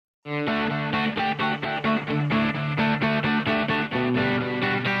The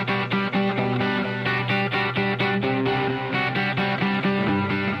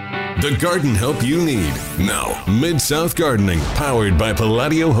garden help you need. Now, Mid-South Gardening, powered by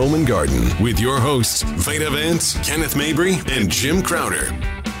Palladio Home and Garden, with your hosts, Veda Vance, Kenneth Mabry, and Jim Crowder.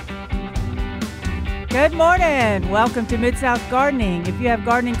 Good morning. Welcome to Mid-South Gardening. If you have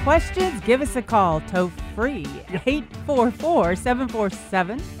gardening questions, give us a call, toll free,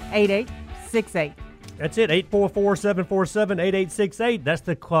 844-747-8868. That's it, 844-747-8868. That's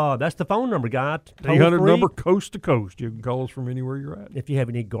the phone number, guy. 800 number, coast to coast. You can call us from anywhere you're at. If you have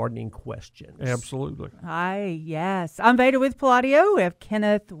any gardening questions. Absolutely. Hi, yes. I'm Veda with Palladio. We have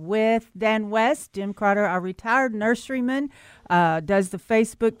Kenneth with Dan West. Jim Crowder, our retired nurseryman, does the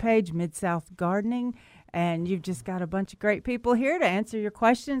Facebook page, Mid-South Gardening. And you've just got a bunch of great people here to answer your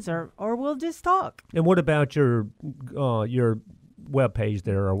questions, or we'll just talk. And what about your web page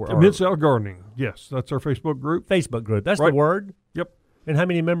there? Or Mid-South Gardening. Yes, that's our Facebook group. Facebook group. That's right. The word? Yep. And how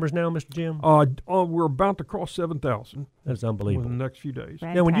many members now, Mr. Jim? We're about to cross 7,000. That's unbelievable. In the next few days.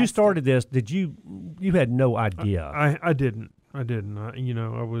 Fantastic. Now, when you started this, you had no idea? I didn't. I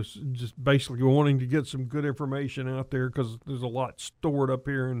was just basically wanting to get some good information out there because there's a lot stored up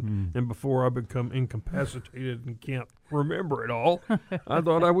here, and before I become incapacitated and can't remember it all, I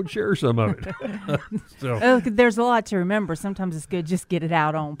thought I would share some of it. There's a lot to remember. Sometimes it's good just get it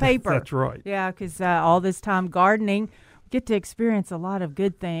out on paper. That's right. Yeah, because all this time gardening, get to experience a lot of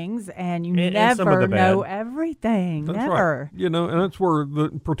good things, and you never know everything. That's never. Right. And that's where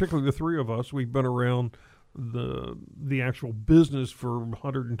particularly the three of us, we've been around the actual business for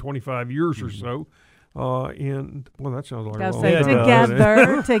 125 years or so. And that sounds like a long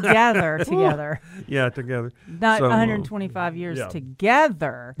time. Together. Yeah, together. Not 125 years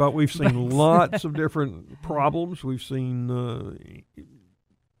together. But we've seen lots of different problems. We've seen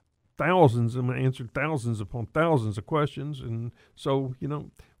thousands and answered thousands upon thousands of questions. And so,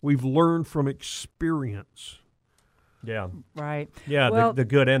 we've learned from experience. Yeah. Right. Yeah, well, the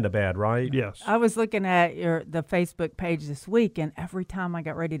good and the bad, right? Yes. I was looking at the Facebook page this week, and every time I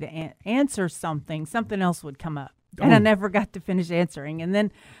got ready to answer something else would come up. And I never got to finish answering. And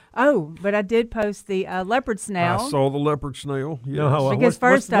then, but I did post the leopard snail. I saw the leopard snail. Yes. Because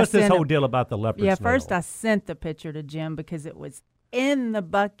what's this whole deal about the leopard snail? Yeah, first I sent the picture to Jim because it was in the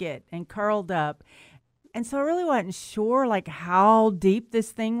bucket and curled up. And so I really wasn't sure, how deep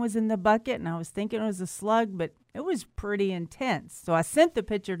this thing was in the bucket. And I was thinking it was a slug, but it was pretty intense. So I sent the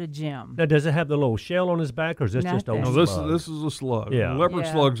picture to Jim. Now, does it have the little shell on his back, or is this just a slug? No, this is a slug. Yeah. Leopard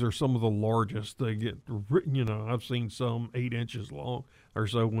slugs are some of the largest. They get, I've seen some 8 inches long or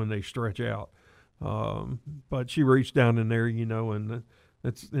so when they stretch out. But she reached down in there, and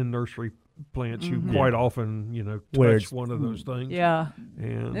it's in nursery plants. You quite often, touch one of those things. Yeah.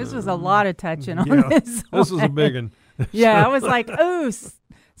 And this was a lot of touching on this one. This is a big one. Yeah, I was like, ooh,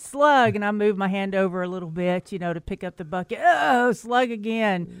 slug, and I moved my hand over a little bit, to pick up the bucket. Oh, slug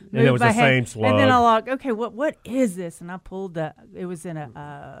again. And it was the same slug. And then I like, okay, what is this? And I pulled it was in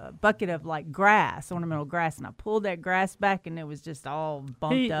a bucket of grass, ornamental grass, and I pulled that grass back, and it was just all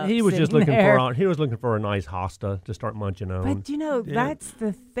bumped up. He was just looking there. he was looking for a nice hosta to start munching on. But that's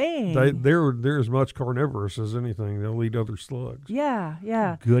the thing. They're as much carnivorous as anything. They'll eat other slugs. Yeah,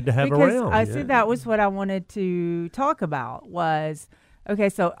 yeah. Good to have around. I see that was what I wanted to talk about was. Okay,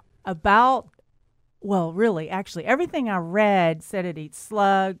 so actually, everything I read said it eats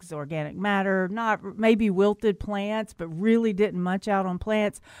slugs, organic matter, not maybe wilted plants, but really didn't munch out on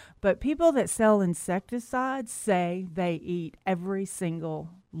plants. But people that sell insecticides say they eat every single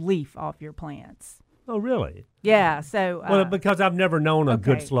leaf off your plants. Oh, really? Yeah, so... because I've never known a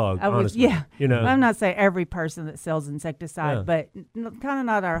good slug, honestly. Yeah, I'm not saying every person that sells insecticide, but kind of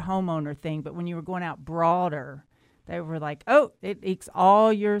not our homeowner thing, but when you were going out broader... They were like, it eats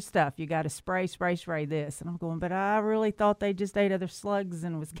all your stuff. You got to spray this. And I'm going, but I really thought they just ate other slugs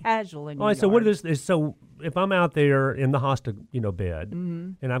and was casual in your yard. So what is this? So if I'm out there in the hosta, bed,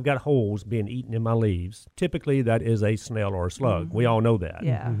 and I've got holes being eaten in my leaves, typically that is a snail or a slug. We all know that.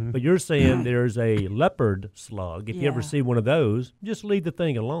 Yeah. But you're saying there's a leopard slug. If you ever see one of those, just leave the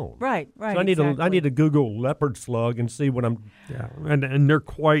thing alone. Right. So I need to Google leopard slug and see what I'm. Yeah, and they're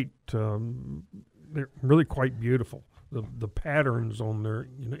quite. They're really quite beautiful. The patterns on there,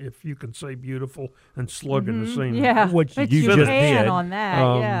 if you can say beautiful and slug in the same. Yeah, which but you just can did. on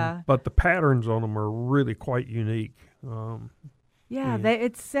that, But the patterns on them are really quite unique.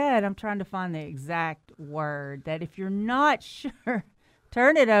 It said, I'm trying to find the exact word, that if you're not sure,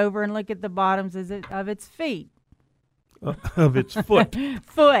 turn it over and look at the bottoms of its feet. Of its foot.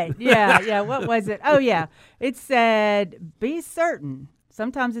 Foot, yeah. What was it? Oh, yeah. It said, be certain.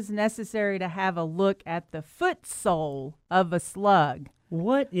 sometimes it's necessary to have a look at the foot sole of a slug.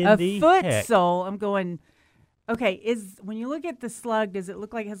 What in a the foot heck? sole? I'm going, okay, when you look at the slug, does it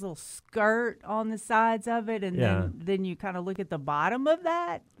look like it has a little skirt on the sides of it? And then you kind of look at the bottom of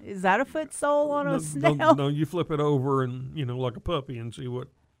that? Is that a foot sole on a snail? No, you flip it over and, like a puppy and see what.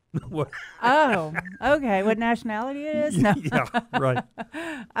 Oh, okay. What nationality it is? No. Yeah, right.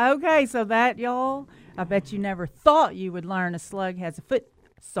 Okay, so that, y'all, I bet you never thought you would learn a slug has a foot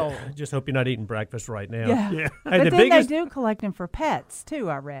sole. Just hope you're not eating breakfast right now. Yeah. Yeah. Hey, But then they do collect them for pets, too,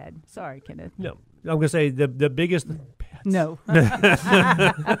 I read. Sorry, Kenneth. No, I'm going to say the biggest. No.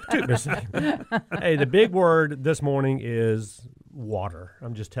 Took me a second. Hey, the big word this morning is water.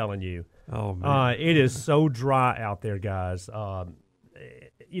 I'm just telling you. Oh, man. It is so dry out there, guys. I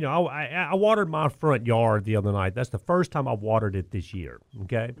watered my front yard the other night. That's the first time I've watered it this year.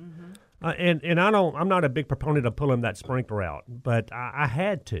 Okay, and I'm not a big proponent of pulling that sprinkler out, but I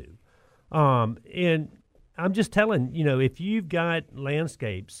had to. And I'm just telling if you've got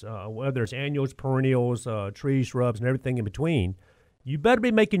landscapes, whether it's annuals, perennials, trees, shrubs, and everything in between, you better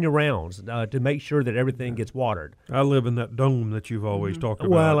be making your rounds to make sure that everything gets watered. I live in that dome that you've always talked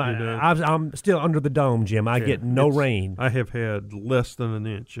about. Well, I'm still under the dome, Jim. I get no rain. I have had less than an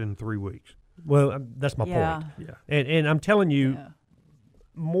inch in 3 weeks. Well, that's my point. Yeah. And I'm telling you,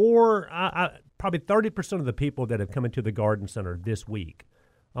 probably 30% of the people that have come into the garden center this week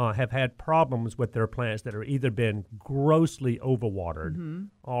have had problems with their plants that are either been grossly overwatered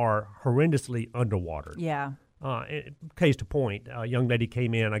or horrendously underwatered. Yeah. Case to point, a young lady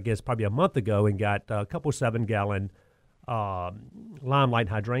came in, I guess, probably a month ago and got a couple 7-gallon limelight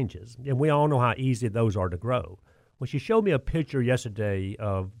hydrangeas. And we all know how easy those are to grow. Well, she showed me a picture yesterday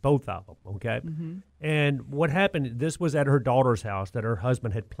of both of them, okay? And what happened, this was at her daughter's house that her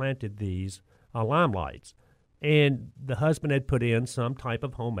husband had planted these limelights. And the husband had put in some type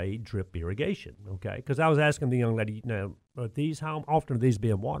of homemade drip irrigation, okay? Because I was asking the young lady, how often are these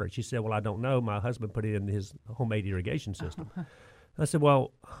being watered? She said, well, I don't know. My husband put it in his homemade irrigation system. I said,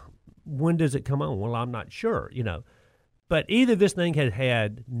 well, when does it come on? Well, I'm not sure, But either this thing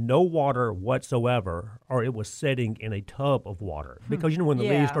had no water whatsoever, or it was sitting in a tub of water. Because when the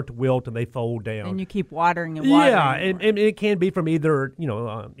leaves start to wilt and they fold down, and you keep watering and watering. Yeah, and it can be from either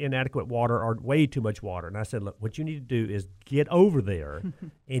inadequate water or way too much water. And I said, look, what you need to do is get over there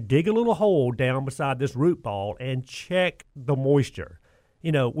and dig a little hole down beside this root ball and check the moisture.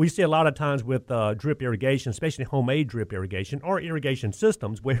 We see a lot of times with drip irrigation, especially homemade drip irrigation or irrigation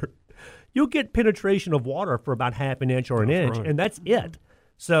systems, where you'll get penetration of water for about half an inch or an inch, and that's it.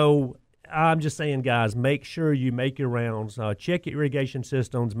 So I'm just saying, guys, make sure you make your rounds, check your irrigation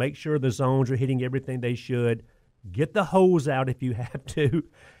systems, make sure the zones are hitting everything they should, get the hose out if you have to,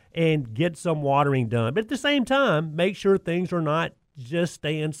 and get some watering done. But at the same time, make sure things are not just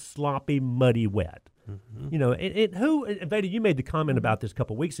staying sloppy, muddy, wet. Veda, you made the comment about this a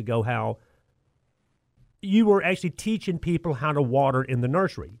couple of weeks ago, how you were actually teaching people how to water in the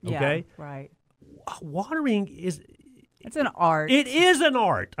nursery, okay? Yeah, right. Watering it's an art. It is an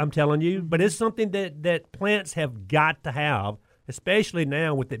art, I'm telling you, but it's something that plants have got to have, especially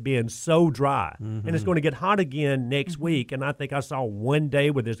now with it being so dry. And it's going to get hot again next week, and I think I saw one day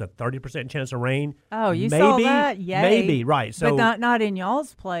where there's a 30% chance of rain. Oh, you saw that? Yay. Maybe, right. So, but not in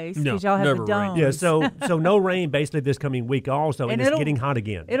y'all's place, because y'all have the domes. Yeah, so no rain basically this coming week also, and it's getting hot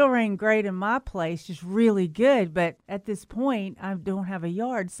again. It'll rain great in my place, just really good, but at this point, I don't have a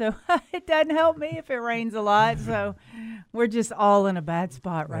yard, so it doesn't help me if it rains a lot, so we're just all in a bad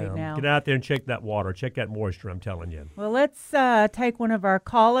spot right now. Get out there and check that water, check that moisture, I'm telling you. Well, let's take one of our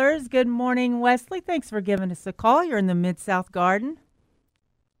callers. Good morning, Wesley. Thanks for giving us a call. You're in the Mid-South Garden.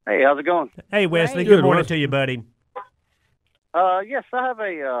 Hey, how's it going? Hey, Wesley. Great. Good morning to you, buddy. Yes, I have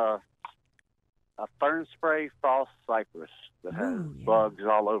a fern spray frost cypress that has bugs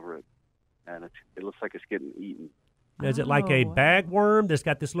all over it, and it looks like it's getting eaten. Is it like a bagworm that's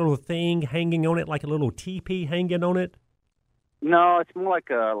got this little thing hanging on it, like a little teepee hanging on it? No, it's more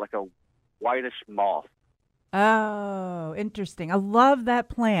like a whitish moth. Oh, interesting. I love that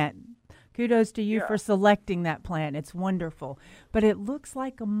plant. Kudos to you for selecting that plant. It's wonderful. But it looks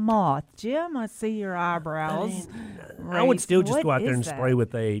like a moth. Jim, I see your eyebrows. I would still just go out there and spray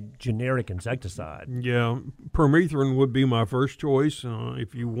with a generic insecticide. Yeah, permethrin would be my first choice.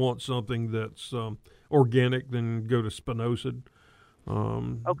 If you want something that's organic, then go to spinosad.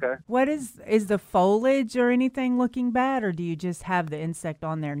 Okay. What is the foliage or anything looking bad, or do you just have the insect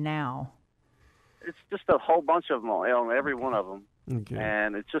on there now? It's just a whole bunch of them on every one of them. Okay.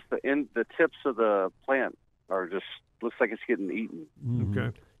 And it's just the tips of the plant are just looks like it's getting eaten.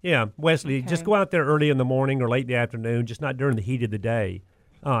 Okay. Yeah, Wesley, just go out there early in the morning or late in the afternoon, just not during the heat of the day,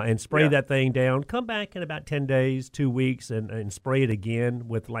 and spray Yeah. that thing down. Come back in about 10 days, 2 weeks, and spray it again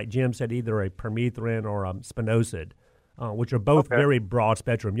with, like Jim said, either a permethrin or a spinosad, which are both very broad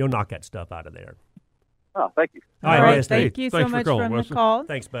spectrum. You'll knock that stuff out of there. Oh, thank you. All All right, right, Wesley. thank you so Thanks for much calling, for the Wesley. call.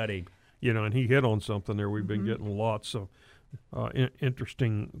 Thanks, buddy. And he hit on something there. We've been getting lots of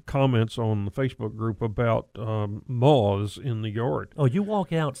interesting comments on the Facebook group about moths in the yard. Oh, you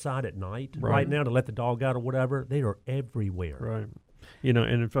walk outside at night right now to let the dog out or whatever, they are everywhere. Right. And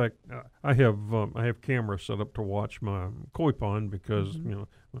in fact, I have cameras set up to watch my koi pond because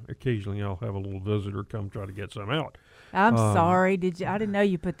occasionally I'll have a little visitor come try to get some out. I'm sorry. I didn't know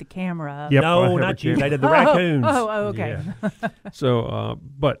you put the camera up. Yep, I No, have a not you. camera. They did the raccoons. Oh, okay. Yeah. So,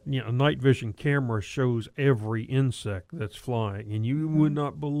 but night vision camera shows every insect that's flying, and you would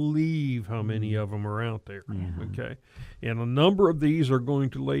not believe how many of them are out there. Okay, and a number of these are going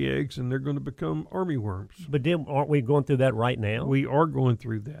to lay eggs, and they're going to become armyworms. But then aren't we going through that right now? We are going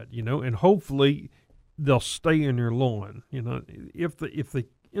through that, and hopefully they'll stay in your lawn. If the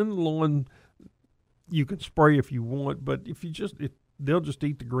in the lawn, you can spray if you want, but if they'll just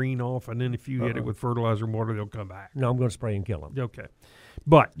eat the green off, and then if you hit it with fertilizer and water, they'll come back. No, I'm going to spray and kill them. Okay,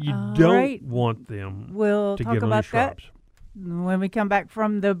 but you All don't right. want them We'll to talk get on your about that shrubs. when we come back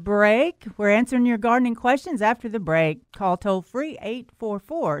from the break. We're answering your gardening questions after the break. Call toll free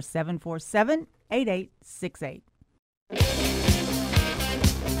 844-747-8868.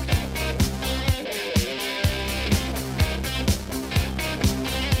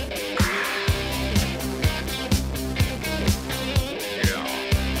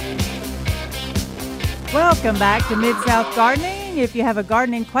 Welcome back to Mid-South Gardening. If you have a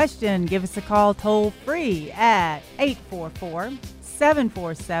gardening question, give us a call toll free at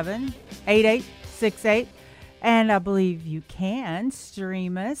 844-747-8868. And I believe you can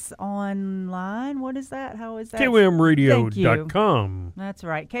stream us online. What is that? How is that? KWAMradio.com. That's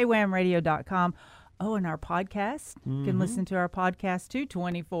right, kwamradio.com. Oh, and our podcast. You can listen to our podcast too,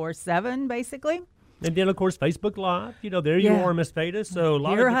 24/7, basically. And then, of course, Facebook Live. There you Yeah. are, Miss Veda. So a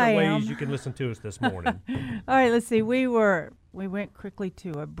lot Here of I different am. ways you can listen to us this morning. All right, let's see. We went quickly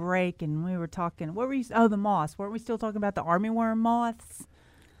to a break, and we were talking. What were you? Oh, the moths. Weren't we still talking about the armyworm moths?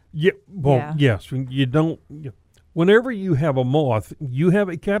 Yeah. Well, Yeah. yes. You don't. Whenever you have a moth, you have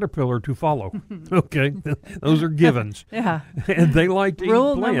a caterpillar to follow. Okay, those are givens, Yeah. and they like to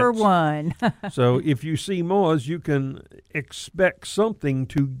Rule eat plants. number one. So if you see moths, you can expect something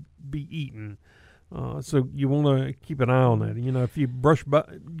to be eaten. So you want to keep an eye on that. If you go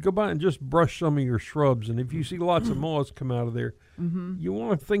by and just brush some of your shrubs, and if you see lots of moths come out of there, you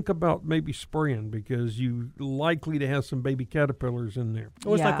want to think about maybe spraying because you're likely to have some baby caterpillars in there.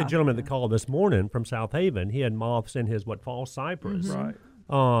 Well, it's like the Yeah. gentleman that called this morning from South Haven. He had moths in his fall cypress. Right.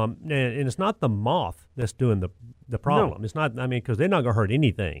 And it's not the moth that's doing the problem. It's not. Because they're not going to hurt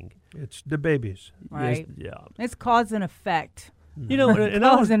anything. It's the babies. Right. Yeah. It's cause and effect. And I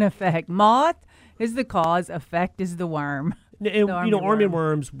Cause was, and effect. Moth is the cause. Effect is the worm. army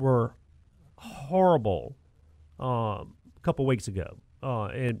worms were horrible a couple weeks ago.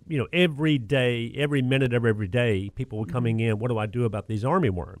 And every day, every minute of every day, people were coming in. What do I do about these army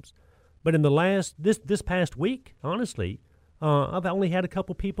worms? But in this past week, honestly, I've only had a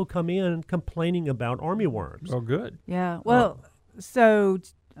couple people come in complaining about army worms. Oh, good. Yeah. Well, so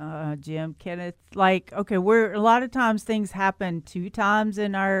Jim, Kenneth, okay, a lot of times things happen 2 times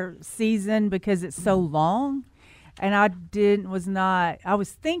in our season because it's so long. And I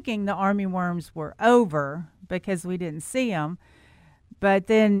was thinking the army worms were over because we didn't see them. But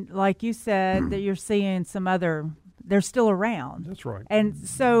then, like you said, that you're seeing they're still around. That's right. And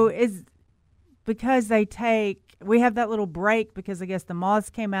so it's because we have that little break because I guess the moths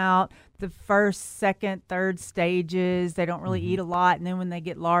came out, the first, second, third stages, they don't really eat a lot. And then when they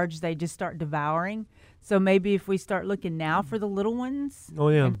get large, they just start devouring. So maybe if we start looking now for the little ones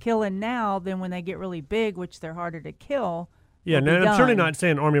and killing now, then when they get really big, which they're harder to kill. Yeah, we'll no, be I'm certainly done. not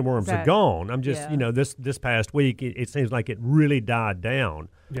saying army worms are gone. I'm just, this past week, it seems like it really died down.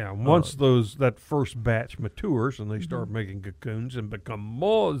 Yeah, once that first batch matures and they start making cocoons and become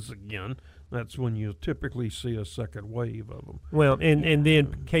moths again, that's when you'll typically see a second wave of them. Well, and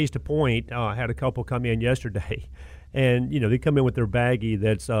then case to point, I had a couple come in yesterday, and they come in with their baggie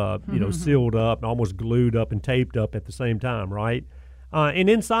that's sealed up and almost glued up and taped up at the same time, right? And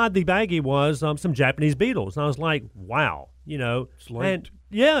inside the baggie was some Japanese beetles, and I was like, wow, It's late. And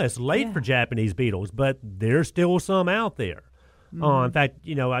it's late for Japanese beetles, but there's still some out there. In fact,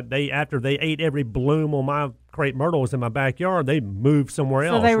 after they ate every bloom on my crepe myrtles in my backyard, they moved somewhere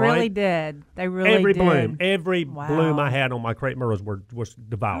else. So they right? really did. They really every did. bloom, every Wow. bloom I had on my crepe myrtles was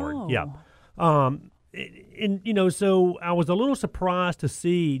devoured. Oh. Yeah. And so I was a little surprised to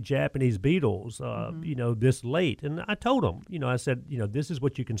see Japanese beetles, this late. And I told them, I said, this is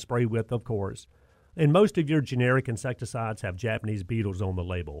what you can spray with, of course. And most of your generic insecticides have Japanese beetles on the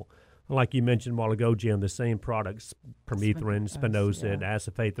label. Like you mentioned a while ago, Jim, the same products, permethrin, spinosad,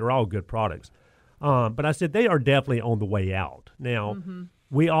 acephate, they're all good products. But I said they are definitely on the way out. Now,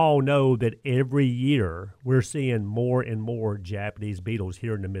 we all know that every year we're seeing more and more Japanese beetles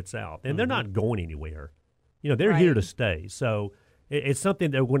here in the Mid-South, and they're not going anywhere. They're here to stay. So it's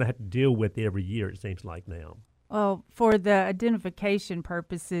something that we're going to have to deal with every year, it seems like now. Well, for the identification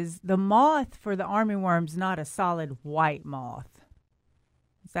purposes, the moth for the armyworm's not a solid white moth.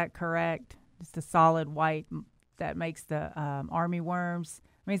 Is that correct? Just a solid white that makes the armyworms.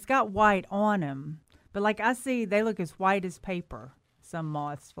 I mean, it's got white on them, but like I see, they look as white as paper. Some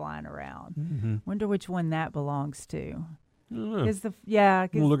moths flying around. Wonder which one that belongs to. We'll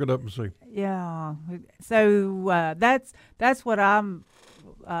look it up and see. Yeah. So that's what I'm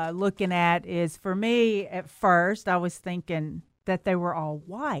looking at. Is for me at first I was thinking that they were all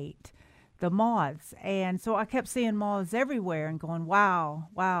white, the moths, and so I kept seeing moths everywhere and going, wow,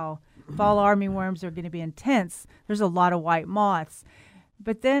 fall armyworms are going to be intense. There's a lot of white moths.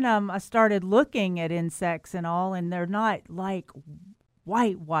 But then I started looking at insects and all, and they're not like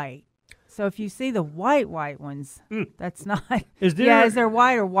white. So if you see the white ones, that's not. Is there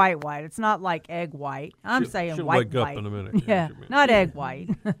white or white? It's not like egg white. I'm saying she'll white. Wake up in a minute. Yeah, not egg white.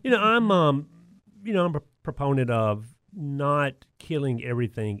 I'm a proponent of not killing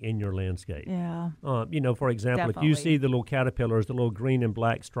everything in your landscape. Yeah. For example, Definitely. if you see the little caterpillars, the little green and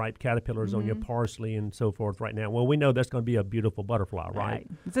black striped caterpillars on your parsley and so forth right now, well, we know that's going to be a beautiful butterfly, right?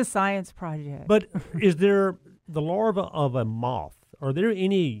 It's a science project. But is there the larva of a moth? Are there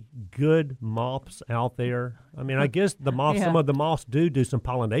any good moths out there? I mean, I guess the moths, some of the moths do some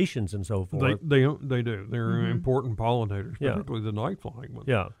pollinations and so forth. They do. They're important pollinators, particularly the night flying ones.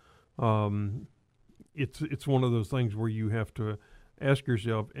 Yeah. It's one of those things where you have to ask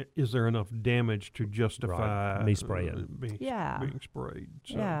yourself, is there enough damage to justify me spraying? Being sprayed.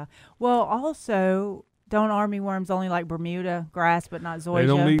 So. Yeah. Well, also, don't armyworms only like Bermuda grass but not zoysia? They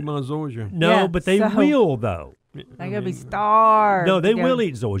don't eat my zoysia. No, but they will, though. They're going to be starved. No, they will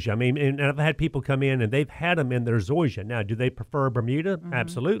eat zoysia. I mean, and I've had people come in and they've had them in their zoysia. Now, do they prefer Bermuda?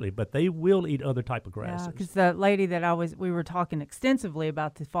 Absolutely, but they will eat other type of grasses. Yeah, because the lady that we were talking extensively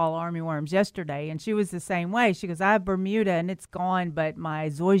about the fall armyworms yesterday, and she was the same way. She goes, I have Bermuda and it's gone, but my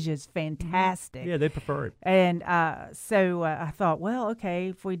zoysia is fantastic. Yeah, they prefer it. And so I thought, well, okay,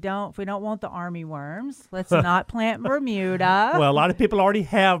 if we don't want the armyworms, let's not plant Bermuda. Well, a lot of people already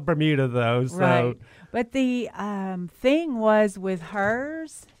have Bermuda though, so. Right. But the thing was with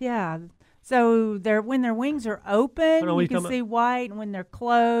hers, so when their wings are open, you can see white, and when they're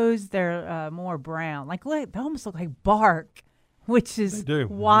closed, they're more brown. Like they almost look like bark, which is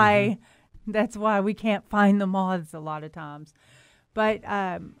why that's why we can't find the moths a lot of times. But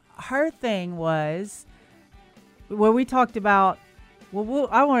her thing was, well, we talked about.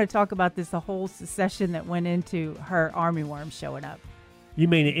 I want to talk about the whole session that went into her armyworm showing up. You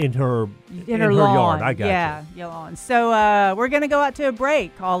mean in her lawn. yard? I got you. Yeah, lawn. So we're going to go out to a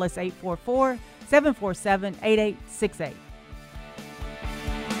break. Call us 844-747-8868.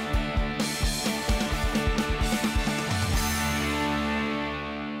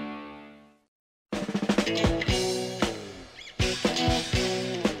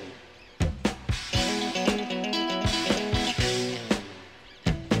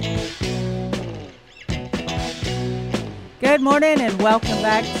 Good morning and welcome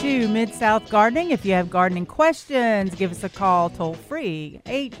back to Mid-South Gardening. If you have gardening questions, give us a call toll free,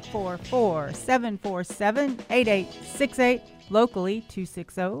 844-747-8868, locally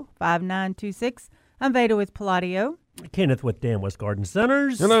 260-5926. I'm Veda with Palladio. Kenneth with Dan West Garden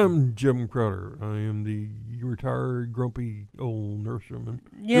Centers. And I'm Jim Crowder. I am the retired grumpy old nurseryman.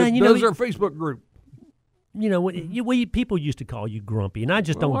 Yeah, Those are our Facebook group. People used to call you grumpy, and I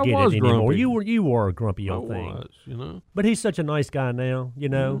just don't get it grumpy. anymore. You were a grumpy old thing. But he's such a nice guy now,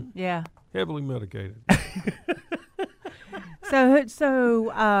 Yeah. Heavily medicated.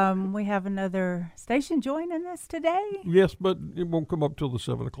 So we have another station joining us today? Yes, but it won't come up till the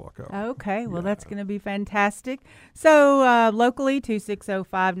 7 o'clock hour. Okay, well, that's going to be fantastic. So locally,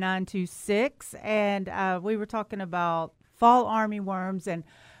 260-5926, and we were talking about fall armyworms, and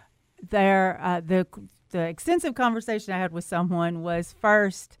the extensive conversation I had with someone was,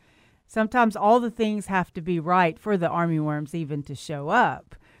 first, sometimes all the things have to be right for the armyworms even to show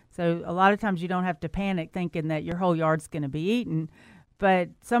up. So a lot of times you don't have to panic thinking that your whole yard's going to be eaten. But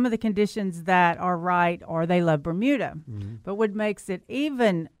some of the conditions that are right are they love Bermuda. Mm-hmm. But what makes it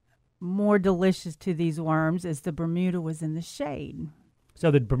even more delicious to these worms is the Bermuda was in the shade.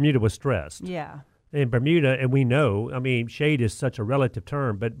 So the Bermuda was stressed. Yeah. And Bermuda, and we know, I mean, shade is such a relative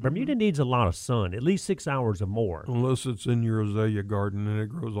term, but Bermuda needs a lot of sun, at least 6 hours or more. Unless it's in your azalea garden and it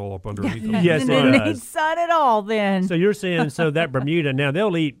grows all up underneath it. Yes, and it it does. needs sun at all then. So you're saying, so that Bermuda, now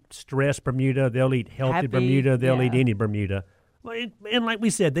they'll eat stressed Bermuda, they'll eat healthy Happy, Bermuda, they'll eat yeah. any Bermuda. Well, and like we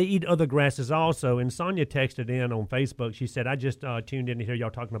said, they eat other grasses also. And Sonia texted in on Facebook. She said, I just tuned in to hear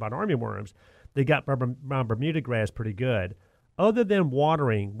y'all talking about armyworms. They got my Bermuda grass pretty good. Other than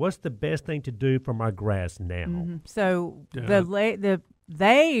watering, what's the best thing to do for my grass now? Mm-hmm. So Yeah.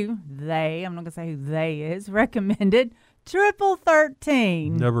 they I'm not gonna say who they is recommended triple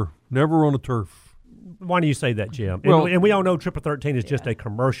 13. Never on a turf. Why do you say that, Jim? Well- and we all know triple 13 is just a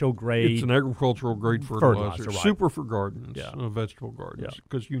commercial grade. It's an agricultural grade fertilizer, right. super for gardens, Yeah. vegetable gardens, Yeah.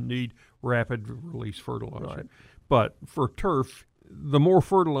 because you need rapid release fertilizer. Right. But for turf, the more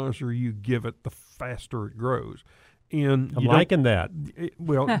fertilizer you give it, the faster it grows. And I'm you don't- liking that.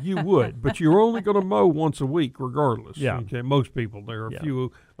 Well, you would, but you're only going to mow once a week regardless. Yeah. Okay, most people. There are a Yeah.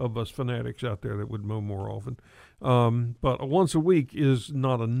 few of us fanatics out there that would mow more often. But once a week is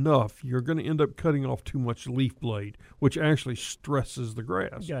not enough. You're going to end up cutting off too much leaf blade, which actually stresses the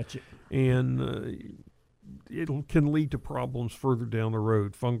grass. Gotcha. And it can lead to problems further down the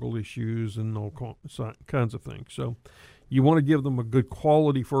road, fungal issues and all kinds of things. So you want to give them a good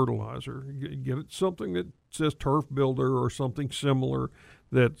quality fertilizer. Get it something that says Turf Builder or something similar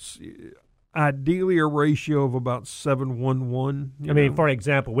that's ideally a ratio of about 7:1:1. I mean, for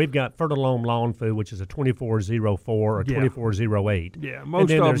example, we've got Fertilome Lawn Food, which is a 2404 or Yeah. 2408. Yeah, And most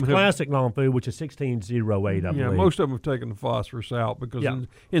then of there's them have, Classic Lawn Food, which is 1608, I yeah, believe. most of them have taken the phosphorus out because Yeah.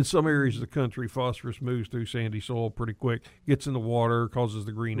 in some areas of the country, phosphorus moves through sandy soil pretty quick, gets in the water, causes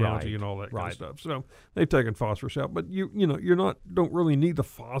the green algae Right, and all that kind right. of stuff. So they've taken phosphorus out, but don't really need the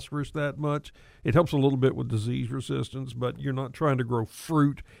phosphorus that much. It helps a little bit with disease resistance, but you're not trying to grow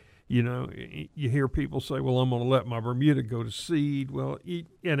fruit. You know, you hear people say, well, I'm going to let my Bermuda go to seed. Well, it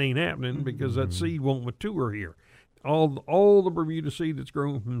ain't happening because that seed won't mature here. All the Bermuda seed that's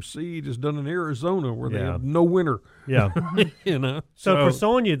grown from seed is done in Arizona where they Yeah. have no winter, Yeah. you know. So for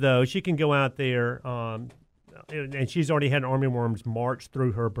Sonia, though, she can go out there, and she's already had armyworms march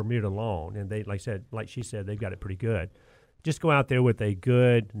through her Bermuda lawn, and they, like she said, they've got it pretty good. Just go out there with a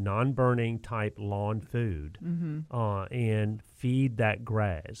good non-burning type lawn food, and feed that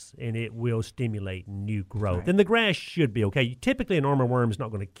grass, and it will stimulate new growth. Right. And the grass should be okay. Typically, an armyworm is not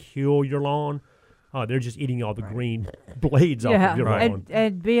going to kill your lawn. They're just eating all the green blades off of your lawn.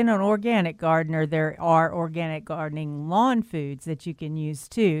 And being an organic gardener, there are organic gardening lawn foods that you can use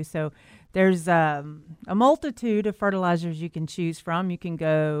too. So there's a multitude of fertilizers you can choose from. You can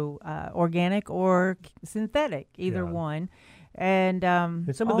go organic or synthetic, either Yeah. one. And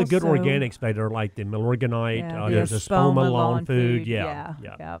And some of the good also- organics that are like the Milorganite, Yeah, there's a Spoma lawn food. Yeah.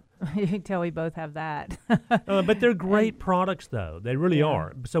 You can tell we both have that. But they're great products, though. They really Yeah.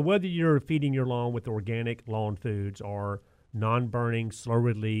 are. So whether you're feeding your lawn with organic lawn foods or non-burning,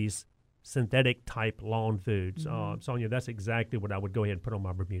 slow-release, synthetic-type lawn foods, Sonia, that's exactly what I would go ahead and put on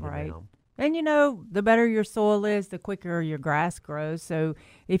my Bermuda Right. now. And, the better your soil is, the quicker your grass grows. So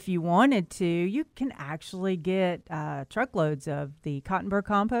if you wanted to, you can actually get truckloads of the Cottonburg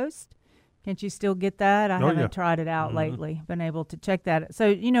compost. Can't you still get that? I Oh, haven't yeah. tried it out lately, been able to check that. So,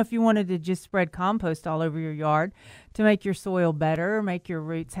 if you wanted to just spread compost all over your yard to make your soil better, make your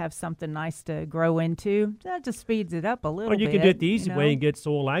roots have something nice to grow into, that just speeds it up a little Or you bit. can do it the easy way and get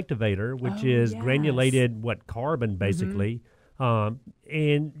soil activator, which is yes. granulated carbon basically, and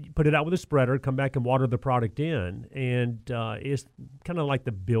you put it out with a spreader, come back and water the product in, and it's kind of like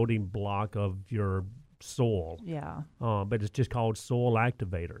the building block of your soil. Yeah. But it's just called soil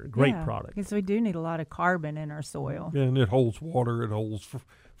activator. Great product. Because we do need a lot of carbon in our soil. And it holds water, it holds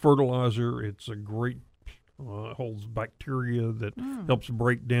fertilizer. It's a great, it holds bacteria that helps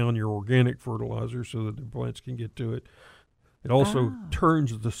break down your organic fertilizer so that the plants can get to it. It also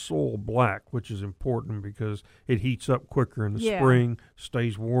turns the soil black, which is important because it heats up quicker in the spring,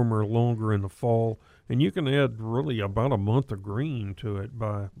 stays warmer longer in the fall, and you can add really about a month of green to it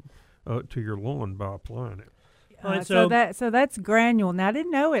to your lawn by applying it. Right, so that's granule. Now I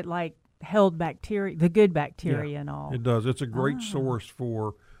didn't know it held bacteria, the good bacteria and all. It does. It's a great source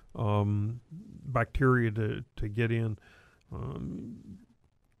for bacteria to get in.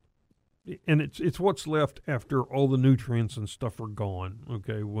 And it's what's left after all the nutrients and stuff are gone.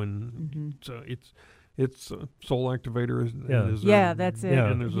 Okay, so It's Soul Activator, isn't it? Yeah. Is Yeah, that's it. Yeah.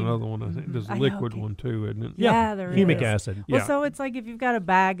 And there's another one. I think there's a liquid one too, isn't it? Yeah, there Humic is. acid. Well, Yeah. so it's like if you've got a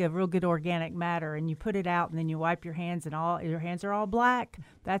bag of real good organic matter and you put it out and then you wipe your hands and all your hands are all black,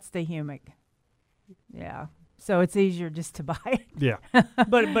 that's the humic. Yeah. So it's easier just to buy it Yeah.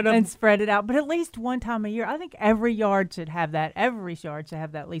 but and spread it out. But at least one time a year. I think every yard should have that. Every yard should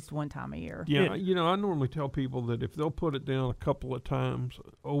have that at least one time a year. Yeah, I normally tell people that if they'll put it down a couple of times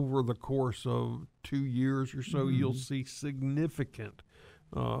over the course of 2 years or so, you'll see significant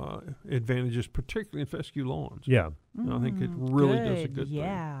advantages, particularly in fescue lawns. Yeah. I think it really does a good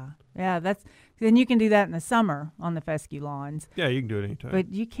thing. Yeah, then you can do that in the summer on the fescue lawns. Yeah, you can do it anytime.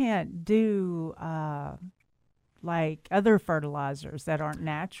 But you can't do like other fertilizers that aren't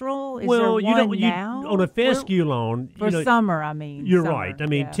natural. Is there one now? On a fescue lawn for summer, I mean. You're summer, right. I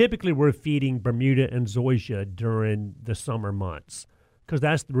mean, yeah. typically we're feeding Bermuda and Zoysia during the summer months because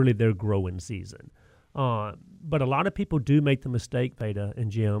that's really their growing season. But a lot of people do make the mistake, Veda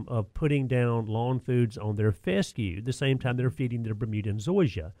and Jim, of putting down lawn foods on their fescue the same time they're feeding their Bermuda and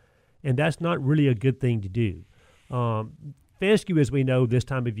Zoysia. And that's not really a good thing to do. Fescue, as we know, this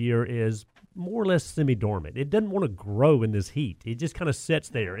time of year is more or less semi-dormant. It doesn't want to grow in this heat. It just kind of sits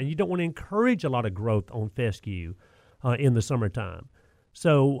there. And you don't want to encourage a lot of growth on fescue in the summertime.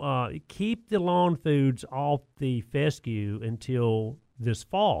 So keep the lawn foods off the fescue until this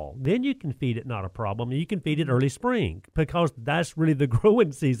fall. Then you can feed it, not a problem. You can feed it early spring because that's really the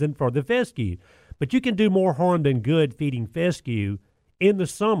growing season for the fescue. But you can do more harm than good feeding fescue in the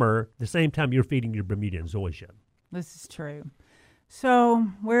summer, the same time you're feeding your Bermuda and Zoysia. This is true. So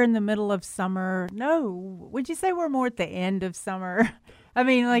we're in the middle of summer. No, would you say we're more at the end of summer? I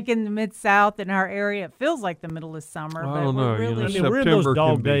mean, like in the Mid-South in our area, it feels like the middle of summer. I but don't we're know. really, I mean, September we're in those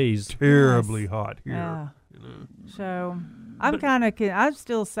dog can be days. terribly hot here. Yeah. So I'm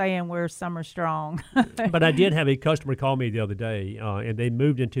still saying we're summer strong. But I did have a customer call me the other day, and they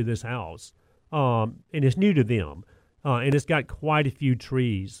moved into this house, and it's new to them. And it's got quite a few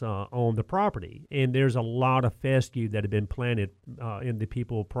trees on the property. And there's a lot of fescue that have been planted in the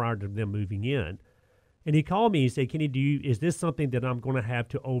people prior to them moving in. And he called me, he said, Kenny, is this something that I'm going to have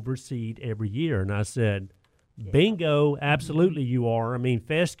to overseed every year? And I said, bingo, absolutely you are. I mean,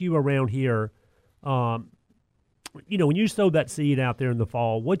 fescue around here, when you sow that seed out there in the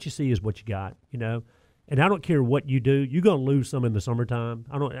fall, what you see is what you got, And I don't care what you do, you're going to lose some in the summertime.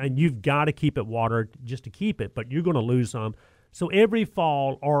 And you've got to keep it watered just to keep it, but you're going to lose some. So every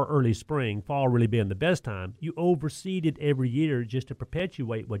fall or early spring, fall really being the best time, you overseed it every year just to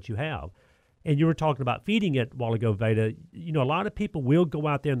perpetuate what you have. And you were talking about feeding it a while ago, Veda. A lot of people will go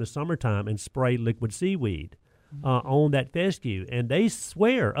out there in the summertime and spray liquid seaweed on that fescue. And they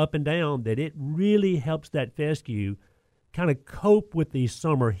swear up and down that it really helps that fescue kind of cope with the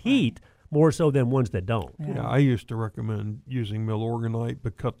summer heat more so than ones that don't. Yeah, I used to recommend using Milorganite,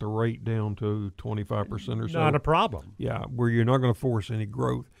 but cut the rate down to 25% or so. Not a problem. Yeah, where you're not going to force any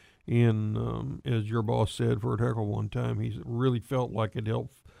growth. And as your boss said for a heckle one time, he really felt like it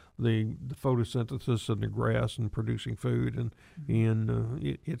helped the photosynthesis in the grass and producing food, and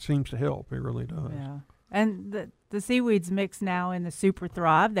it seems to help. It really does. Yeah. And the seaweeds mix now in the Super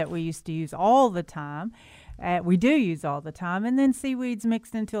Thrive that we used to use all the time. We do use all the time. And then seaweeds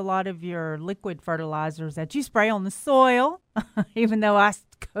mixed into a lot of your liquid fertilizers that you spray on the soil, even though I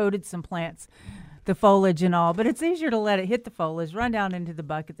coated some plants, the foliage and all. But it's easier to let it hit the foliage, run down into the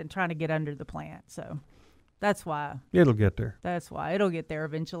bucket than trying to get under the plant. So that's why. It'll get there. That's why. It'll get there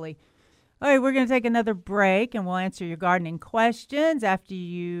eventually. All right, we're going to take another break, and we'll answer your gardening questions after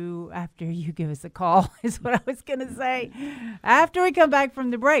you give us a call, is what I was going to say, after we come back from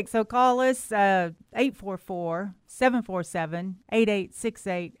the break. So call us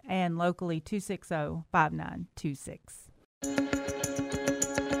 844-747-8868 and locally 260-5926.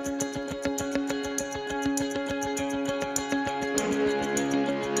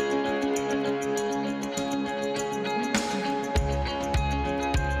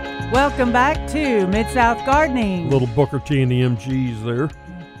 Welcome back to Mid-South Gardening. Little Booker T and the MGs there.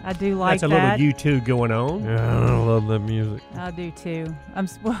 I do like that. that. That's a little U2 going on. Yeah, I love that music. I do too.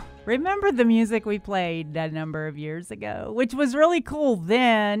 Remember the music we played a number of years ago, which was really cool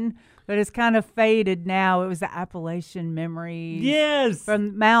then, but it's kind of faded now. It was the Appalachian Memories. Yes.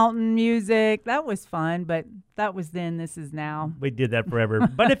 From mountain music. That was fun, but that was then. This is now. We did that forever.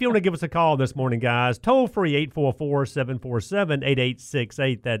 But if you want to give us a call this morning, guys, toll free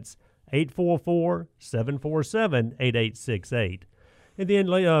 844-747-8868. That's 844-747-8868. And then,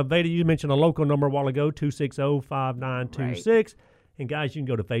 Veda, you mentioned a local number a while ago, 260-5926. Right. And, guys, you can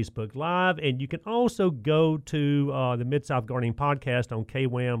go to Facebook Live, and you can also go to the Mid-South Gardening Podcast on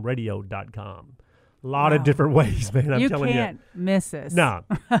kwamradio.com. A lot of different ways, man. I'm you telling you. can't miss us. No.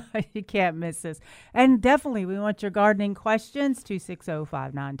 You can't miss us. And definitely, we want your gardening questions,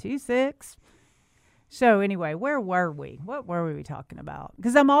 260-5926. So anyway, where were we? What were we talking about?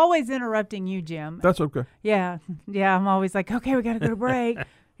 Because I'm always interrupting you, Jim. That's okay. Yeah. I'm always like, okay, we got to go to break.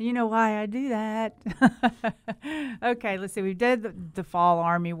 You know why I do that. Okay, let's see. We did the fall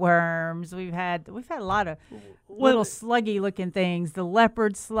armyworms. We've had a lot of little sluggy looking things. The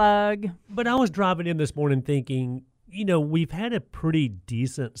leopard slug. But I was driving in this morning thinking, we've had a pretty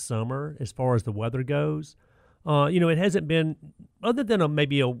decent summer as far as the weather goes. It hasn't been, other than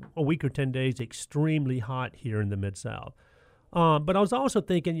maybe a week or 10 days, extremely hot here in the Mid-South. But I was also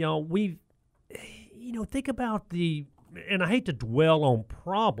thinking, think about and I hate to dwell on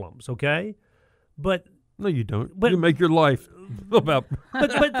problems, okay? But no, you don't. You make your life about.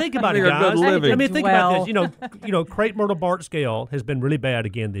 But think about it, guys. Think about this. Crepe myrtle bark scale has been really bad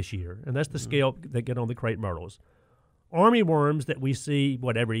again this year, and that's the scale that get on the crepe myrtles. Armyworms that we see,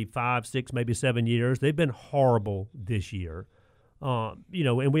 every 5, 6, maybe 7 years, they've been horrible this year. And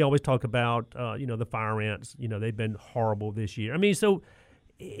we always talk about, the fire ants. They've been horrible this year. I mean, so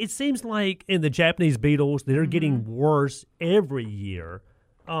it seems like in the Japanese beetles, they're getting worse every year.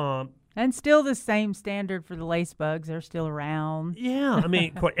 And still the same standard for the lace bugs. They're still around. Yeah, I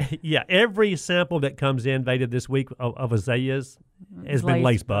mean, every sample that comes in Veda this week of azaleas has been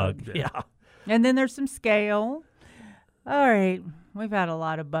lace bug. Yeah. And then there's some scale. All right. We've had a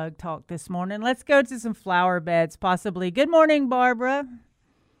lot of bug talk this morning. Let's go to some flower beds, possibly. Good morning, Barbara.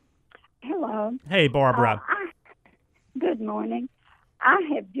 Hello. Hey, Barbara. Good morning. I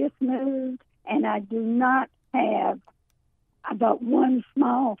have just moved, and I do not have about one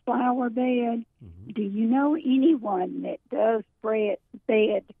small flower bed. Mm-hmm. Do you know anyone that does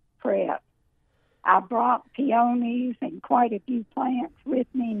bed prep? I brought peonies and quite a few plants with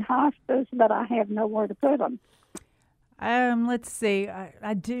me in hospice, but I have nowhere to put them. Let's see.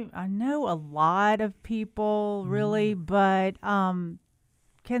 I do. I know a lot of people, really, but can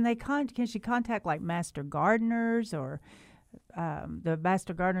she contact like Master Gardeners or the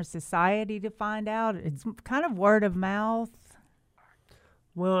Master Gardener Society to find out? It's kind of word of mouth.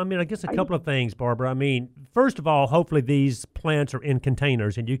 Well, I mean, I guess a couple of things, Barbara. I mean, first of all, hopefully these plants are in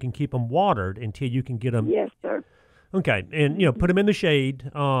containers and you can keep them watered until you can get them. Yes, sir. Okay, and put them in the shade,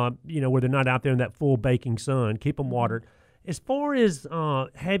 where they're not out there in that full baking sun. Keep them watered. As far as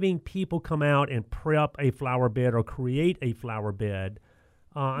having people come out and prep a flower bed or create a flower bed,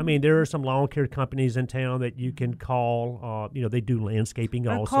 I mean, there are some lawn care companies in town that you can call. They do landscaping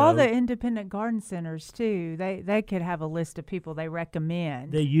also. Call the independent garden centers, too. They could have a list of people they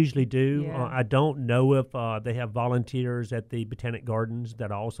recommend. They usually do. Yeah. I don't know if they have volunteers at the Botanic Gardens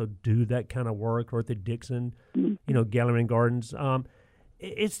that also do that kind of work, or at the Dixon, Gallery and Gardens.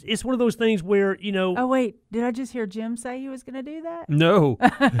 It's one of those things where, Oh, wait. Did I just hear Jim say he was going to do that? No.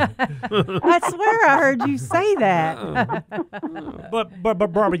 I swear I heard you say that. But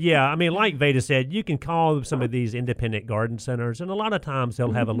Barbara, yeah, I mean, like Veda said, you can call some of these independent garden centers, and a lot of times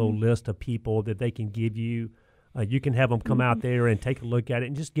they'll have a little list of people that they can give you. You can have them come out there and take a look at it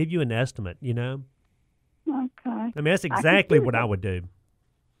and just give you an estimate, Okay. I mean, that's exactly what I would do.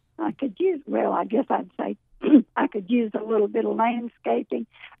 I guess I'd say I could use a little bit of landscaping,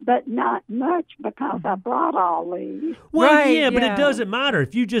 but not much because I brought all these. Well, right, but it doesn't matter.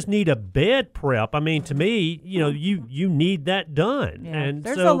 If you just need a bed prep, I mean, to me, you need that done. Yeah, and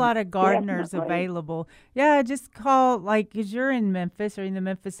there's so, a lot of gardeners definitely available. Yeah, just call, because you're in Memphis or in the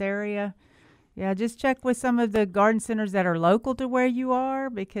Memphis area. Yeah, just check with some of the garden centers that are local to where you are,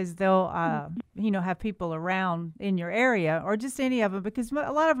 because they'll, have people around in your area, or just any of them, because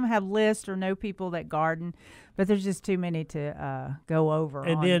a lot of them have lists or know people that garden, but there's just too many to go over.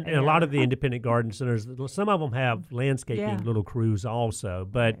 And then a lot of the independent garden centers, some of them have landscaping little crews also.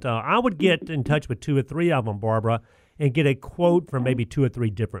 But I would get in touch with 2 or 3 of them, Barbara, and get a quote from maybe 2 or 3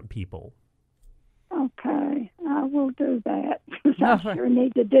 different people. Okay, I will do that. I sure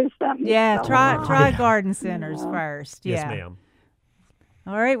need to do something. Yeah, try garden centers first. Yeah. Yes, ma'am.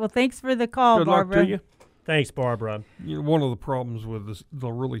 All right. Well, thanks for the call, Good Barbara. luck to you. Thanks, Barbara. One of the problems with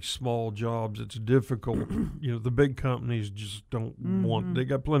the really small jobs, it's difficult. The big companies just don't want. They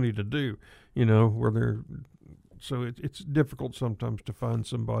got plenty to do. Where they're. So it's difficult sometimes to find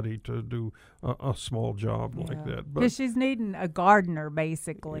somebody to do a small job like that. Because she's needing a gardener,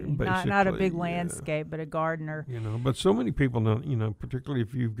 basically. Not a big landscape, but a gardener. But so many people now, particularly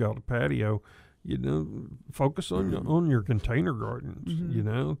if you've got a patio, focus on your container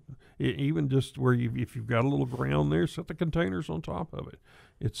gardens. Even just where if you've got a little ground there, set the containers on top of it.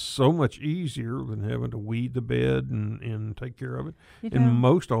 It's so much easier than having to weed the bed and take care of it. And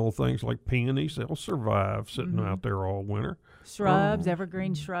most all things like peonies, they'll survive sitting out there all winter. Shrubs,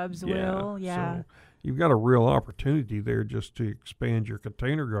 evergreen shrubs will. Yeah. So you've got a real opportunity there just to expand your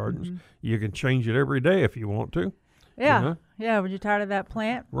container gardens. You can change it every day if you want to. Yeah. Yeah. When you're tired of that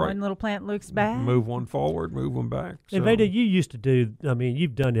plant, one little plant looks bad. Move one forward, move one back. And Veda, you used to do,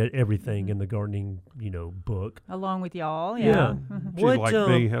 you've done everything in the gardening, book. Along with y'all, yeah. She, like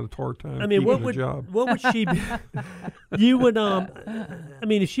me, had a hard time keeping the job. What would she be? You would,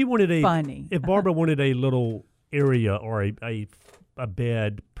 if she wanted Funny. If Barbara wanted a little area or a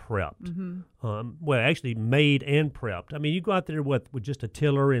bed prepped, actually made and prepped. You go out there with just a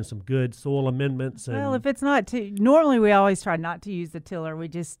tiller and some good soil amendments. Well, if it's not normally we always try not to use the tiller. We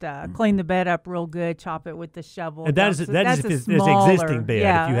just clean the bed up real good, chop it with the shovel. And that's existing bed.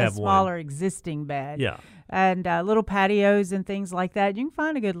 Yeah, if you have a smaller one. existing bed. Yeah. And little patios and things like that. You can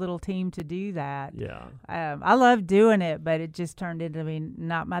find a good little team to do that. Yeah. I love doing it, but it just turned into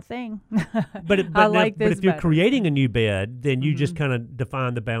not my thing. But if you're better. creating a new bed, then you just kind of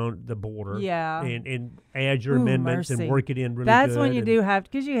define the border. Yeah. And add your amendments mercy. and work it in really That's good. when you do have,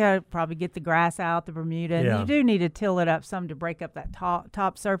 because you have to probably get the grass out, the Bermuda. And Yeah. you do need to till it up some to break up that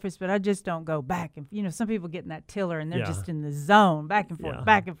top surface, but I just don't go back. And some people get in that tiller and they're just in the zone, back and forth,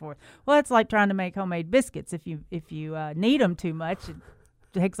 back and forth. Well, it's like trying to make homemade biscuits. If you knead them too much, it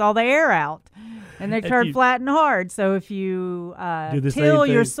takes all the air out, and they turn flat and hard. So if you till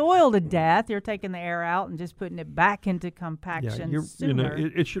your soil to death, you're taking the air out and just putting it back into compaction sooner.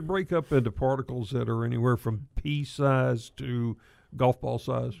 It should break up into particles that are anywhere from pea size to golf ball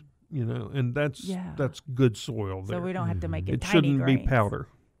size. And that's good soil there. So we don't have to make it. It tiny shouldn't grains. be powder.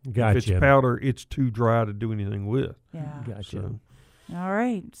 Gotcha. If it's powder, it's too dry to do anything with. Yeah. Gotcha. So. All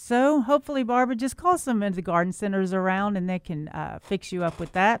right. So hopefully, Barbara, just call some of the garden centers around and they can fix you up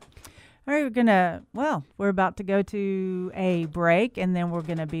with that. All right, we're about to go to a break, and then we're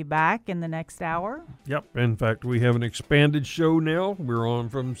going to be back in the next hour. Yep. In fact, we have an expanded show now. We're on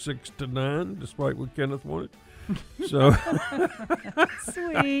from 6 to 9, despite what Kenneth wanted. So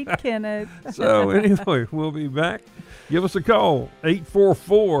Sweet, Kenneth. So anyway, we'll be back. Give us a call,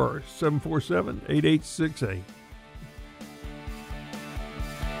 844-747-8868.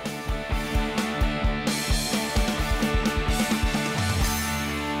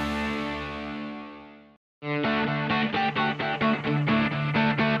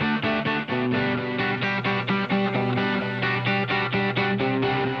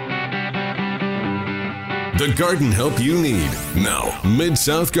 The garden help you need. Now,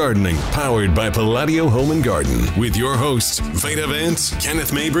 Mid-South Gardening, powered by Palladio Home and Garden, with your hosts, Veda Vance,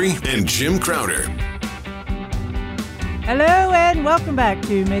 Kenneth Mabry, and Jim Crowder. Hello and welcome back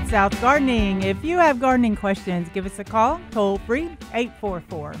to Mid-South Gardening. If you have gardening questions, give us a call, toll free,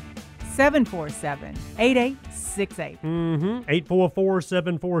 844-747-8868.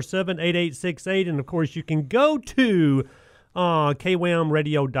 844-747-8868. And of course, you can go to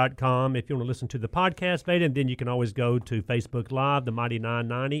kwamradio.com if you want to listen to the podcast, Veda, and then you can always go to Facebook Live, the Mighty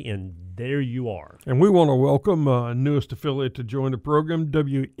 990, and there you are. And we want to welcome newest affiliate to join the program,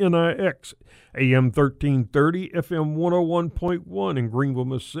 WNIX, AM 1330, FM 101.1 in Greenville,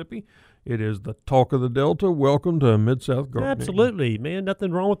 Mississippi. It is the talk of the Delta. Welcome to Mid-South Gardening. Absolutely, man.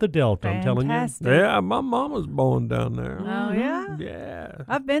 Nothing wrong with the Delta, I'm telling you. Yeah, my mom was born down there. Oh, yeah? Yeah.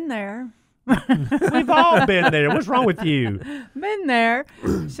 I've been there. We've all been there. What's wrong with you? Been there.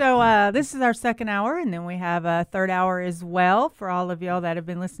 So this is our second hour, and then we have a third hour as well for all of y'all that have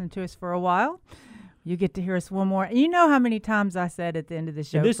been listening to us for a while. You get to hear us one more. You know how many times I said at the end of the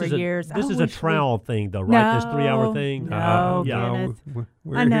show for years. This is a trial thing, though, right? This 3-hour thing. No, Kenneth.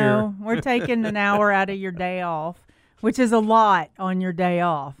 I know. We're taking an hour out of your day off, which is a lot on your day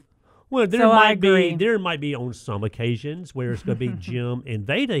off. Well, there might be on some occasions where it's going to be Jim and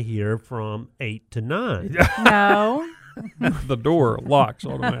Veda here from 8 to 9. No. The door locks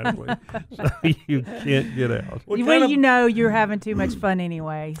automatically, so you can't get out. Well, you're having too much fun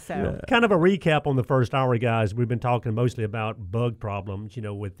anyway. So, kind of a recap on the first hour, guys. We've been talking mostly about bug problems,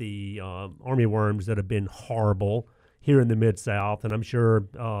 with the armyworms that have been horrible here in the Mid-South, and I'm sure,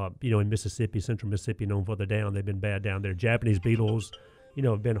 in Mississippi, central Mississippi, known further down, they've been bad down there. Japanese beetles,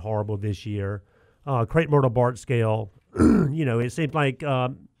 have been horrible this year. Crepe myrtle bark scale, it seems like,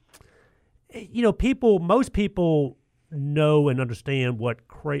 most people know and understand what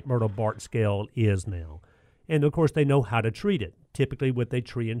crepe myrtle bark scale is now. And, of course, they know how to treat it, typically with a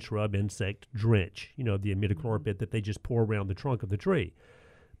tree and shrub insect drench, the imidacloprid that they just pour around the trunk of the tree.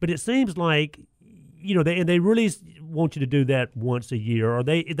 But it seems like, they really want you to do that once a year, or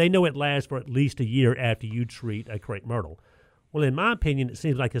they know it lasts for at least a year after you treat a crepe myrtle. Well, in my opinion, it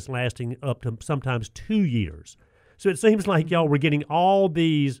seems like it's lasting up to sometimes 2 years. So it seems like y'all were getting all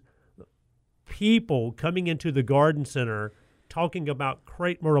these people coming into the garden center talking about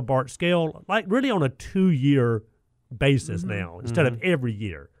crepe myrtle bark scale, like really on a 2-year basis now instead of every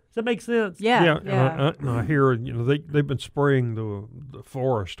year. Does that make sense? Yeah. I hear they've been spraying the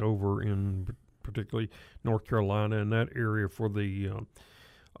forest over in particularly North Carolina and that area for the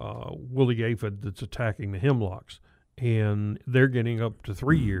woolly aphid that's attacking the hemlocks, and they're getting up to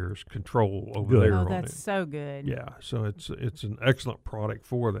 3 years control over there. Oh, on that's it. so good. Yeah, so it's an excellent product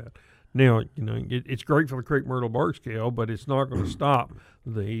for that. Now, it's great for the crepe myrtle bark scale, but it's not going to stop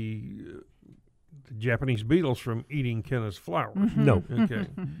the Japanese beetles from eating Kenna's flowers. No. Okay.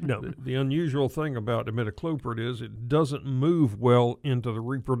 No. The unusual thing about imidacloprid is it doesn't move well into the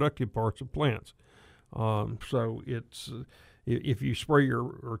reproductive parts of plants. So it's if you spray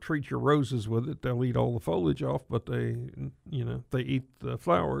or treat your roses with it, they'll eat all the foliage off. But they eat the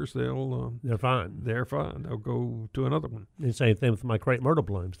flowers. They're fine. They're fine. They'll go to another one. And same thing with my crepe myrtle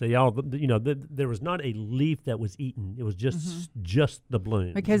blooms. They all, there was not a leaf that was eaten. It was just the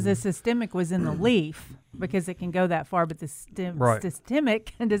blooms. Because the systemic was in the leaf, because it can go that far, but the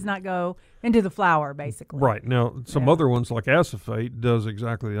systemic does not go into the flower, basically. Right. Now, some other ones like acephate does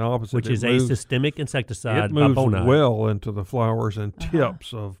exactly the opposite. Which is a systemic insecticide. It moves Vibonide. well into the flowers and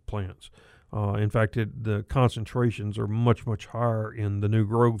tips of plants. In fact, the concentrations are much, much higher in the new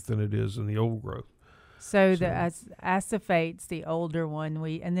growth than it is in the old growth. So the aciphate's the older one,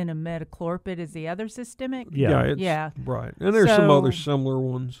 and then imidacloprid is the other systemic? Yeah. Right. And there's some other similar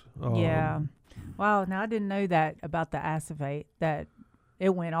ones. Wow, now I didn't know that about the acephate, that it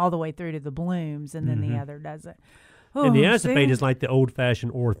went all the way through to the blooms, and then the other doesn't. Oh, and the acephate is like the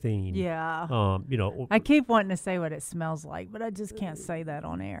old-fashioned orthene. Yeah. I keep wanting to say what it smells like, but I just can't say that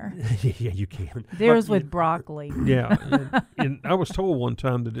on air. Yeah, you can. There's with broccoli. Yeah. and I was told one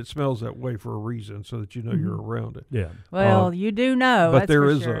time that it smells that way for a reason, so that you're around it. Yeah. Well, you do know. But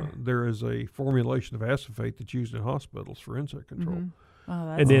there is a formulation of acephate that's used in hospitals for insect control. Oh,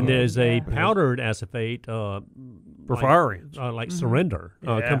 and then there's a powdered acephate for fire ants, like Surrender.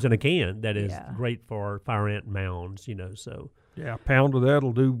 Comes in a can that is great for fire ant mounds. So a pound of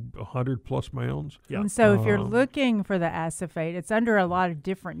that'll do 100+ mounds. Yeah. And so if you're looking for the acephate, it's under a lot of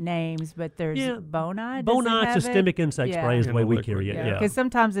different names, but there's Bonide. Bonide systemic insect spray is the way we carry it. Yeah, because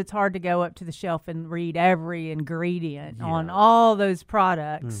sometimes it's hard to go up to the shelf and read every ingredient on all those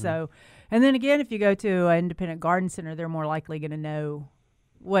products. So. And then again, if you go to an independent garden center, they're more likely going to know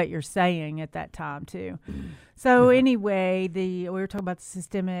what you're saying at that time too. So anyway, we were talking about the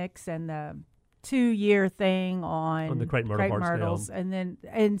systemics and the 2-year thing on the crepe myrtles, and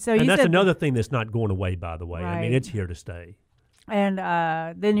that's another thing that's not going away. By the way, right. I mean it's here to stay. And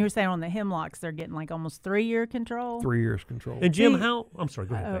then you were saying on the hemlocks, they're getting like almost 3-year control. 3 years control. And Jim, I'm sorry,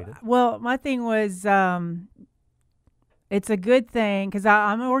 go ahead, Veda. Well, my thing was. It's a good thing because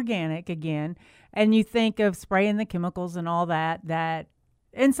I'm organic again, and you think of spraying the chemicals and all that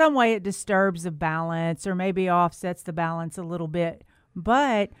in some way it disturbs the balance or maybe offsets the balance a little bit.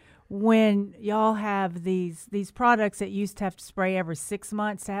 But when y'all have these products that used to have to spray every 6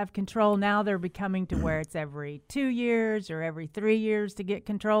 months to have control, now they're becoming to where it's every 2 years or every 3 years to get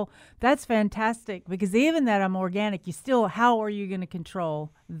control. That's fantastic because even that I'm organic, how are you going to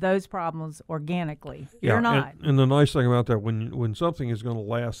control those problems organically? You're not. And the nice thing about that, when something is going to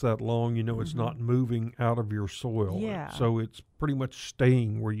last that long, it's not moving out of your soil. Yeah. So it's pretty much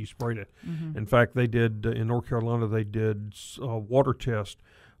staying where you sprayed it. In fact, they did in North Carolina, they did a water test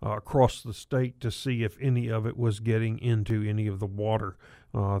across the state to see if any of it was getting into any of the water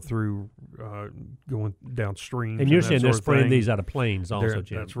through going downstream. And you're saying they're spraying these out of planes also,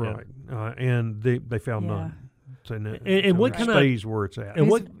 Jim. That's right. And they found none. So and what kind stays where it's at. And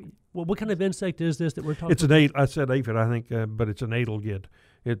what kind of insect is this that we're talking about? It's I said aphid, I think, but it's an adelgid.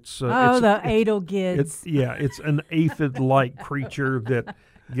 It's the adelgids. It's an aphid-like creature that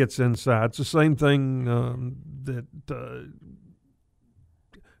gets inside. It's the same thing that...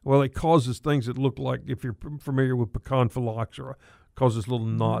 it causes things that look like, if you're familiar with pecan phylloxera, causes little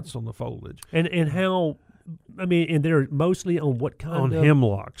knots on the foliage. And how, and they're mostly on what kind of? On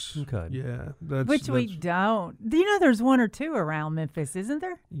hemlocks. Okay. Yeah. Which we don't. Do you know there's 1 or 2 around Memphis, isn't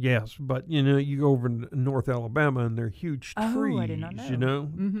there? Yes, but, you go over in North Alabama and they're huge trees. I did not know.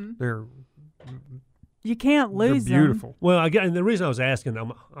 They're... You can't lose they're beautiful. them. Well, again, and the reason I was asking,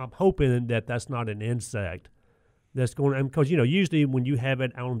 I'm hoping that's not an insect. That's going, because usually when you have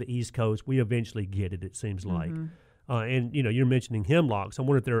it out on the East Coast, we eventually get it. It seems like, And, you're mentioning hemlocks. I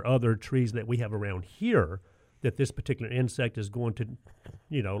wonder if there are other trees that we have around here that this particular insect is going to,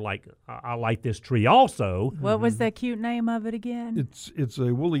 like, I like this tree also. What was the cute name of it again? It's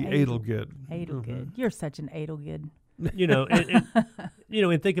a woolly adelgid. Adelgid. You're such an adelgid.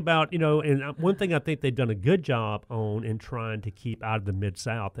 And think about, and one thing I think they've done a good job on in trying to keep out of the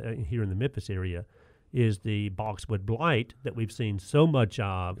Mid-South here in the Memphis area is the boxwood blight that we've seen so much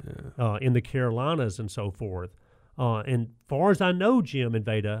of in the Carolinas and so forth. And far as I know, Jim and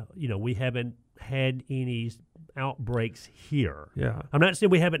Veda, we haven't had any outbreaks here. Yeah. I'm not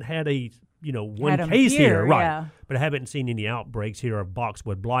saying we haven't had one case here, right? But I haven't seen any outbreaks here of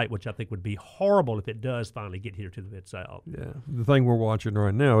boxwood blight, which I think would be horrible if it does finally get here to the Mid-South. Yeah. The thing we're watching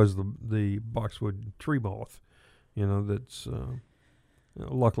right now is the boxwood tree moth. That's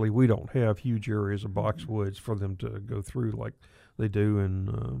luckily we don't have huge areas of boxwoods for them to go through like they do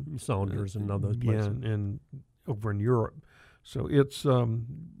in Saunders and all those places. and over in Europe. So it's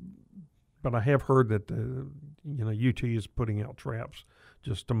but I have heard that UT is putting out traps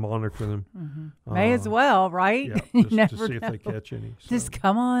just to monitor them. Mm-hmm. May as well, right? Yeah, just to see if they catch any. So. Just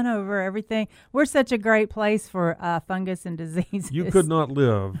come on over, everything. We're such a great place for fungus and diseases. You could not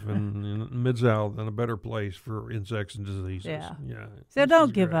live in Mid-South in a better place for insects and diseases. Yeah. Yeah. So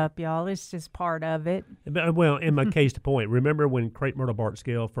don't give up, y'all. It's just part of it. Well, in my case to point, remember when crepe myrtle bark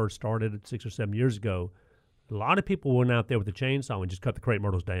scale first started 6 or 7 years ago, a lot of people went out there with a chainsaw and just cut the crepe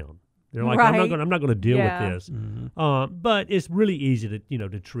myrtles down. They're like, right. I'm not going to deal with this. Mm-hmm. But it's really easy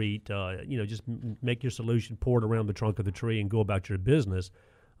to treat. Just make your solution, pour it around the trunk of the tree, and go about your business.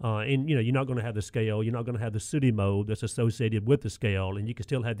 And you're not going to have the scale. You're not going to have the sooty mold that's associated with the scale, and you can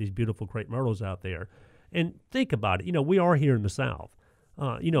still have these beautiful crepe myrtles out there. And think about it. We are here in the South.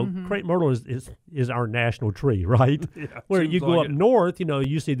 Crepe myrtle is our national tree, right? Yeah, where you go up north,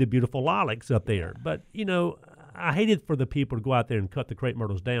 you see the beautiful lilacs up there. But I hated for the people to go out there and cut the crepe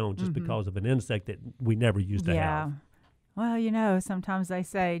myrtles down just because of an insect that we never used to have. Well, sometimes they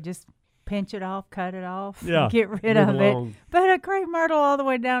say just pinch it off, cut it off, get rid Move of along. it. But a crepe myrtle all the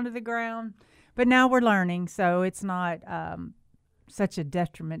way down to the ground. But now we're learning, so it's not such a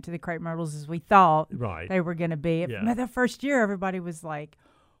detriment to the crepe myrtles as we thought they were going to be. Yeah. The first year, everybody was like,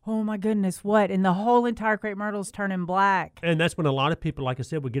 oh, my goodness, what? And the whole entire crepe myrtle's turning black. And that's when a lot of people, like I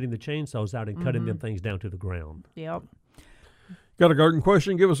said, were getting the chainsaws out and cutting them things down to the ground. Yep. Got a garden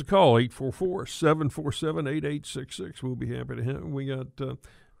question? Give us a call, 844-747-8866. We'll be happy to have. We got,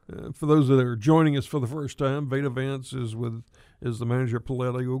 for those that are joining us for the first time, Veda Vance is the manager at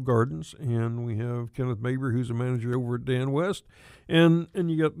Palladio Gardens, and we have Kenneth Mabry, who's a manager over at Dan West, and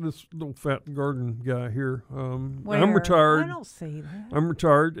you got this little fat garden guy here. I'm retired. I don't see that. I'm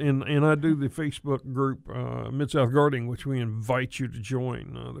retired, and I do the Facebook group Mid-South Gardening, which we invite you to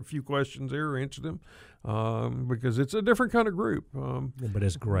join. There are a few questions there, answer them. Because it's a different kind of group. But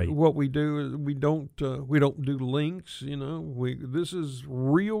it's great. What we do is we don't do links. This is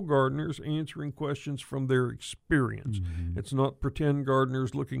real gardeners answering questions from their experience. Mm-hmm. It's not pretend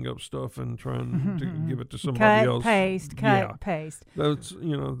gardeners looking up stuff and trying to give it to somebody else. Paste. That's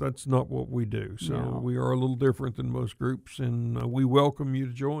that's not what we do. So No. we are a little different than most groups, and we welcome you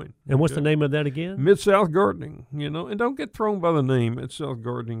to join. And what's the name of that again? Mid-South Gardening, and don't get thrown by the name. Mid-South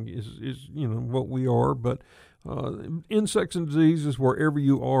Gardening is what we are, but insects and diseases wherever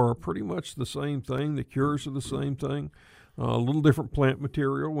you are pretty much the same thing. The cures are the same thing. A little different plant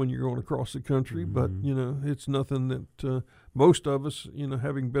material when you're going across the country, but it's nothing that most of us,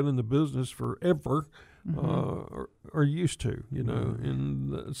 having been in the business forever, are used to.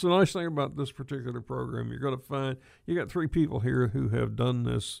 And it's a nice thing about this particular program. You're going to find you got 3 people here who have done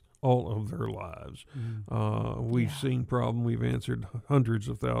this all of their lives. We've seen problems. We've answered hundreds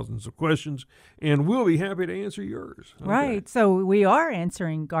of thousands of questions, and we'll be happy to answer yours. Okay. Right. So we are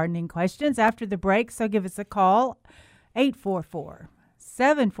answering gardening questions after the break. So give us a call,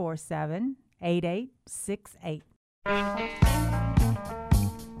 844-747-8868.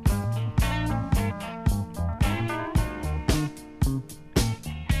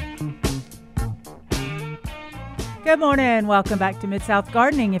 Good morning. Welcome back to Mid-South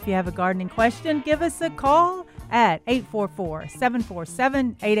Gardening. If you have a gardening question, give us a call at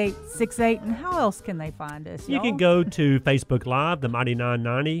 844-747-8868. And how else can they find us, You y'all? can go to Facebook Live, the Mighty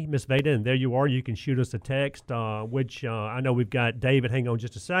 990, Miss Veda, and there you are. You can shoot us a text, which I know we've got David. Hang on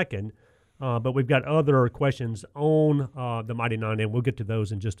just a second. But we've got other questions on the Mighty 990, and we'll get to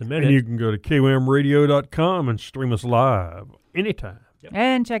those in just a minute. And you can go to KWAMradio.com and stream us live anytime. Yep.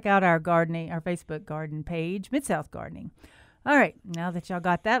 And check out our Facebook garden page, Mid-South Gardening. All right, now that y'all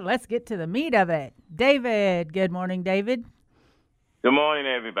got that, let's get to the meat of it. David, good morning, David. Good morning,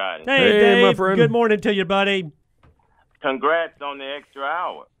 everybody. Hey, Dave, my friend. Good morning to you, buddy. congrats on the extra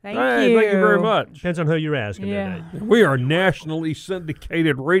hour. Thank Hey, you. thank you very much. Depends on who you're asking Yeah. today. We are nationally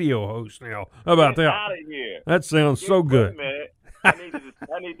syndicated radio hosts now. How about Get that? out of here. That sounds so Wait a good. minute. I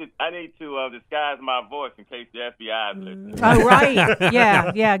need to disguise my voice in case the FBI is listening. Oh, right.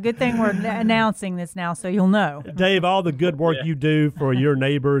 Yeah. Good thing we're announcing this now so you'll know. Dave, all the good work you do for your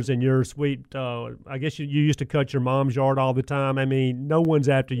neighbors and your sweet, I guess you used to cut your mom's yard all the time. I mean, no one's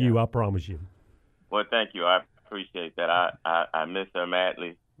after you, I promise you. Well, thank you. I appreciate that. I miss her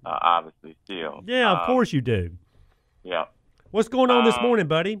madly, obviously, still. Yeah, of course you do. Yeah. What's going on this morning,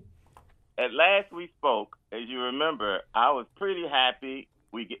 buddy? At last we spoke, as you remember, I was pretty happy.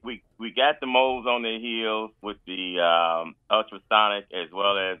 We got the moles on their heels with the ultrasonic as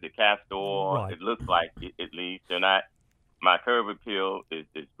well as the castor oil. Right. It looks like it, at least. They're not. My curb appeal is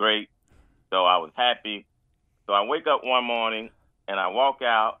great, so I was happy. So I wake up one morning and I walk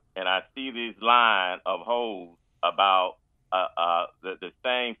out and I see this line of holes about the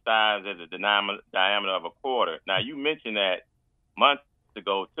same size as the diameter of a quarter. Now you mentioned that months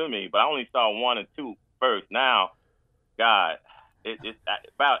ago to me, but I only saw 1 or 2 first. Now, God, it's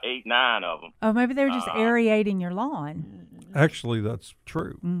about 8, 9 of them. Oh, maybe they were just aerating your lawn. Actually, that's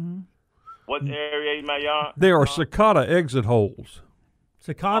true. Mm-hmm. What's aerating my yard? They are cicada exit holes.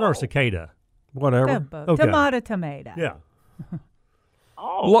 Cicada or cicada? Whatever. Okay. Tomato. Yeah.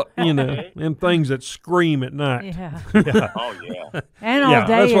 Oh, Look, and things that scream at night. Yeah. Oh, yeah. And all Yeah,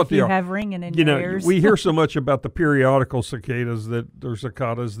 day that's what if they you are. have ringing in You your know, ears. we hear so much about the periodical cicadas or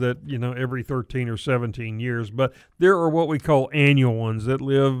cicadas that, every 13 or 17 years, but there are what we call annual ones that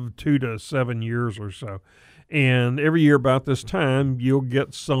live 2 to 7 years or so. And every year about this time, you'll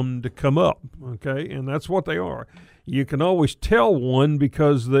get some to come up, okay? And that's what they are. You can always tell one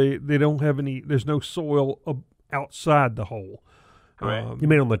because they don't have there's no soil outside the hole. You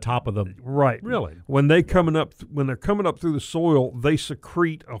mean on the top of the Right. Really? When they're coming up through the soil, they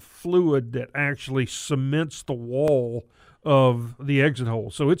secrete a fluid that actually cements the wall of the exit hole.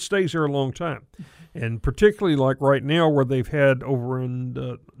 So it stays there a long time. And particularly like right now where they've had over in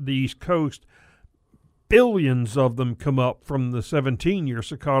the East Coast, billions of them come up from the 17-year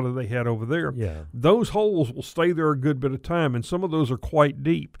cicada they had over there. Yeah. Those holes will stay there a good bit of time, and some of those are quite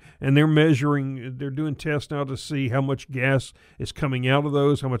deep. And they're doing tests now to see how much gas is coming out of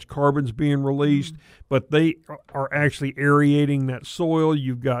those, how much carbon's being released. But they are actually aerating that soil.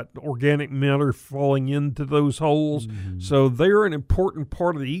 You've got organic matter falling into those holes. So they're an important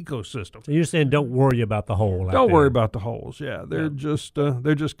part of the ecosystem. So you're saying don't worry about the hole. Don't worry about the holes. Yeah, they're just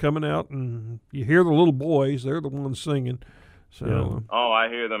coming out, and you hear the little boys. They're the ones singing. So Oh, I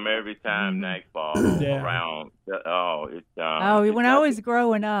hear them every time nightfall around. When I was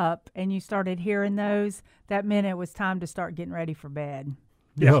growing up and you started hearing those, that meant it was time to start getting ready for bed.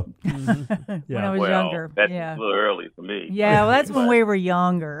 Yeah. When I was younger. That's yeah. a little early for me. Yeah, well, that's when we were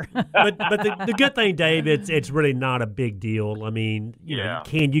younger. but the good thing, Dave, it's really not a big deal. I mean, you know,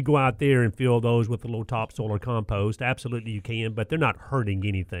 can you go out there and fill those with a little topsoil or compost? Absolutely, you can, but they're not hurting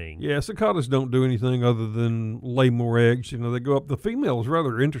anything. Yeah, cicadas don't do anything other than lay more eggs. They go up. The female is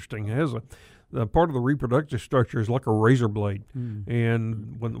rather interesting. It has the part of the reproductive structure is like a razor blade,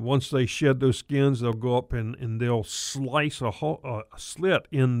 and once they shed those skins, they'll go up and they'll slice a slit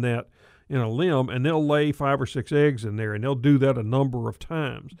in a limb, and they'll lay 5 or 6 eggs in there, and they'll do that a number of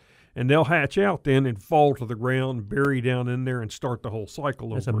times, and they'll hatch out then and fall to the ground, bury down in there, and start the whole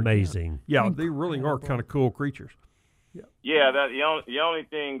cycle. That's over amazing. Again. Yeah, they really are kind of cool creatures. Yeah, the only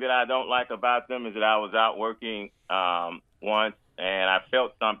thing that I don't like about them is that I was out working once, and I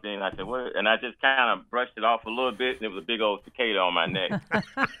felt something. I said, "What?" And I just kind of brushed it off a little bit, and it was a big old cicada on my neck.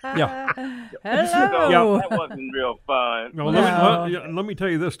 Hello. That wasn't real fun. No, let me tell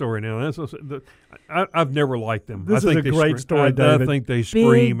you this story now. I've never liked them. This is a great story, I David. think they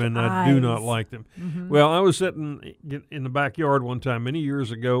scream, Big and I do not eyes. like them. Well, I was sitting in the backyard one time many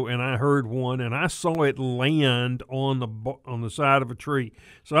years ago, and I heard one, and I saw it land on the side of a tree.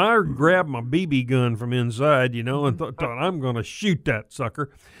 So I grabbed my BB gun from inside, and thought I'm going to shoot that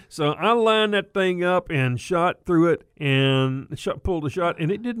sucker. So I lined that thing up and shot through it and pulled a shot, and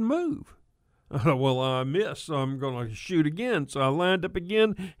it didn't move. I thought, well, I missed, so I'm going to shoot again. So I lined up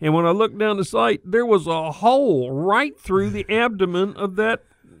again, and when I looked down the sight, there was a hole right through the abdomen of that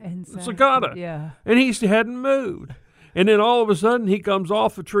cicada. Yeah. And he hadn't moved. And then all of a sudden, he comes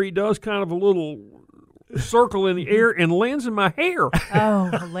off the tree, does kind of a little circle in the air and lands in my hair. Oh,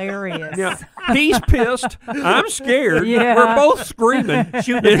 hilarious. Now, he's pissed. I'm scared. Yeah. We're both screaming.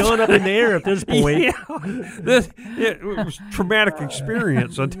 Shooting the gun up in the air at this point. Yeah. It was a traumatic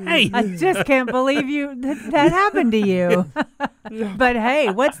experience. Hey, I just can't believe that happened to you. But hey,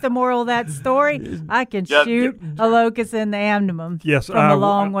 what's the moral of that story? I can shoot a locust in the abdomen from a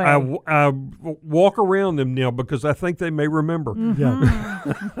long way. I walk around them now because I think they may remember.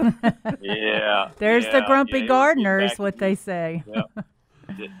 Yeah. There's the grumpy it gardener was is what they say. Yeah.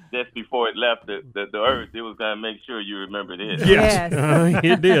 Just before it left the earth, it was going to make sure you remember this. Yes.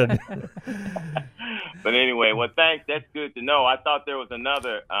 It did. But anyway, well, thanks. That's good to know. I thought there was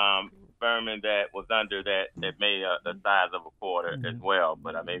another vermin that was under that made the size of a quarter as well,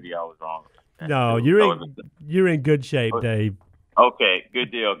 but maybe I was wrong. No, you're in good shape, Dave. Okay,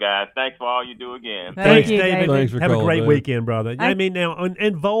 good deal, guys. Thanks for all you do again. Thank you, David. Thanks for Have a calling, great Dave. weekend, brother. I mean, now,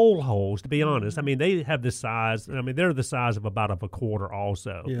 and vole holes, to be honest, I mean, they have the size, they're the size of about a quarter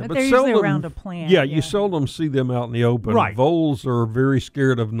also. Yeah, But they're usually around a plant. Yeah, you seldom see them out in the open. Right. Voles are very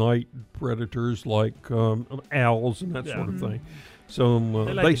scared of night predators like owls and that sort of thing. So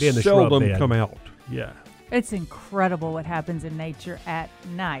They like to be in the seldom shrub bed. come out. Yeah. It's incredible what happens in nature at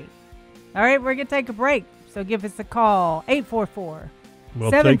night. All right, we're going to take a break. So give us a call, 844 We'll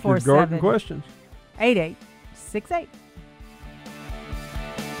take your 747 garden questions. 8868.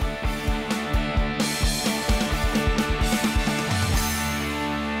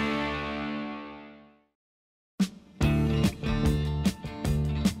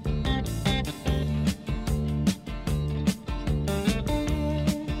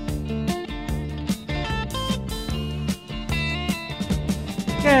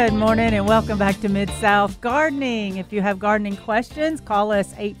 Good morning and welcome back to Mid-South Gardening. If you have gardening questions, call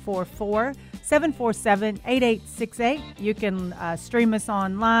us 844-747-8868. You can stream us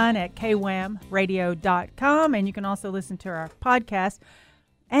online at kwamradio.com, and you can also listen to our podcast,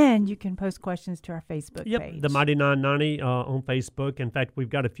 and you can post questions to our Facebook page. The Mighty 990 on Facebook. In fact, we've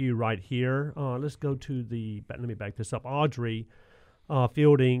got a few right here. Let's go to let me back this up. Audrey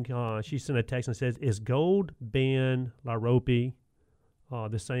Fielding, she sent a text and says, is gold band lorope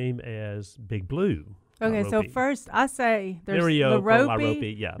the same as Big Blue? Okay, so lorope? first I say there's Liriope or lorope.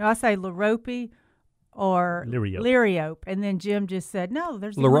 lorope, yeah. No, I say lorope or Liriope. And then Jim just said, no,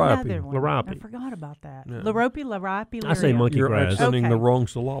 there's Liriope. another one. Liriope. I forgot about that. Yeah. Lorope, liriope, I say liriope. monkey You're grass. accenting Okay. the wrong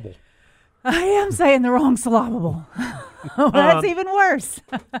syllable. I am saying the wrong syllable. That's even worse.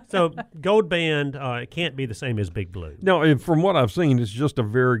 So gold band it can't be the same as Big Blue. No, and from what I've seen, it's just a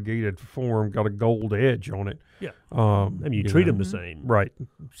variegated form, got a gold edge on it. Yeah. I I mean, you treat them the same. Right.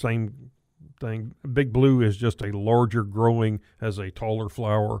 Same thing. Big Blue is just a larger growing, has a taller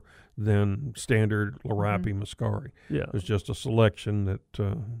flower than standard Lorope muscari. Yeah. It's just a selection that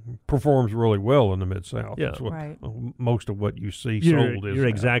performs really well in the Mid-South. Yeah. That's what, Right. most of what you see You're sold is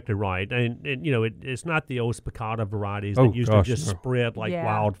exactly right. And you know, it's not the old spicata varieties Oh, that used gosh, to just no. spread like Yeah.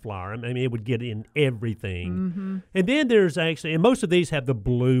 wildflower. I mean, it would get in everything. Mm-hmm. And then there's actually, and most of these have the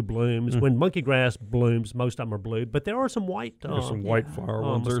blue blooms. When monkey grass blooms, most of them are blue, but there are some white. There's some white flower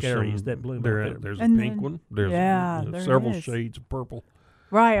ones. There's muscaries some that bloom out there- there. There's And a pink then- one. There's yeah, there several is. shades of purple.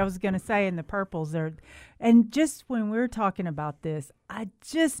 Right, I was going to say in the purples there. And just when we were talking about this, I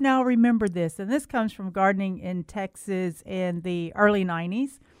just now remembered this. And this comes from gardening in Texas in the early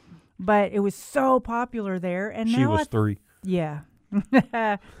 90s. But it was so popular there. And She now was 3. Yeah.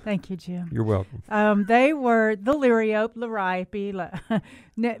 Thank you, Jim. You're welcome. They were the liriope,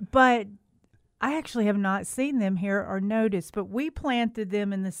 but I actually have not seen them here or noticed. But we planted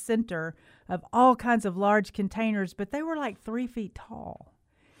them in the center of all kinds of large containers, but they were like 3 feet tall.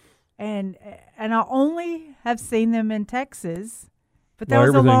 And I only have seen them in Texas, but that Well,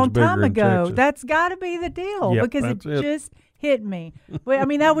 was a everything's long bigger time in ago. Texas. That's got to be the deal Yep, because that's it. just hit me. Well, I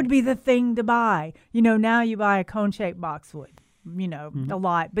mean, that would be the thing to buy. You know, now you buy a cone-shaped boxwood, you know, a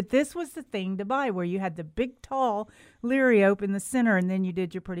lot. But this was the thing to buy where you had the big, tall liriope in the center, and then you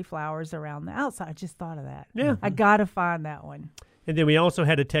did your pretty flowers around the outside. I just thought of that. Yeah. I got to find that one. And then we also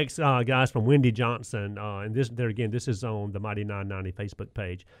had a text, guys, from Wendy Johnson, and this is on the Mighty 990 Facebook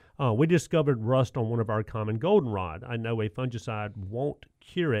page. We discovered rust on one of our common goldenrod. I know a fungicide won't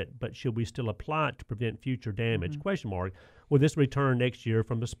cure it, but should we still apply it to prevent future damage? Question mark. Will this return next year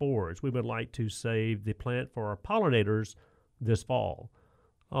from the spores? We would like to save the plant for our pollinators this fall.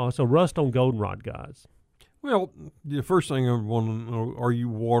 So rust on goldenrod, guys. Well, the first thing I want to know, are you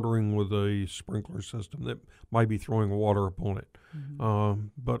watering with a sprinkler system that might be throwing water upon it?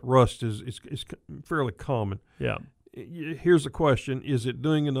 But rust is fairly common. Yeah. here's the question: is it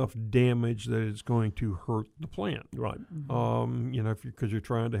doing enough damage that it's going to hurt the plant? Right. Because you're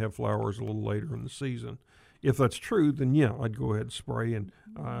trying to have flowers a little later in the season. If that's true, then yeah, I'd go ahead and spray. And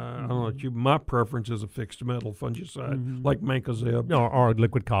I don't know about you. My preference is a fixed metal fungicide like Mancozeb. Or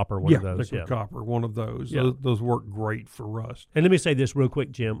liquid copper, one of those. Liquid copper, one of those. Yeah. Those work great for rust. And let me say this real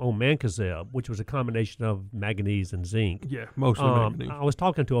quick, Jim, on Mancozeb, which was a combination of manganese and zinc. Yeah, mostly manganese. I was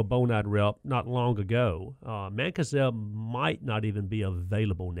talking to a Bonide rep not long ago. Mancozeb might not even be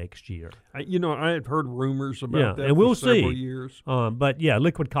available next year. I had heard rumors about that and we'll for several see. years. But yeah,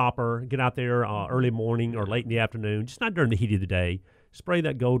 liquid copper, get out there early morning or late in the afternoon, just not during the heat of the day. Spray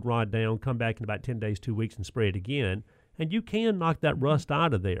that goldenrod down, come back in about 10 days, 2 weeks, and spray it again. And you can knock that rust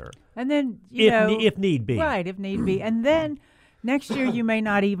out of there. And then, if need be. Right, if need be. And then next year you may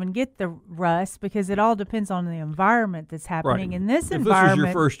not even get the rust because it all depends on the environment that's happening. Right. In this if environment.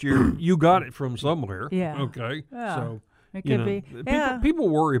 If this is your first year, you got it from somewhere. Yeah. Okay. Yeah. So. It could be. People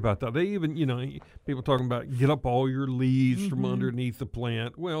worry about that. They even, people talking about get up all your leaves from underneath the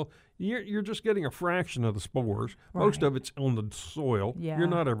plant. Well, you're just getting a fraction of the spores. Right. Most of it's on the soil. Yeah. You're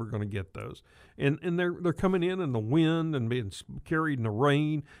not ever going to get those. And they're coming in the wind and being carried in the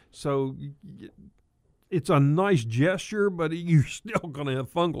rain. So it's a nice gesture, but you're still going to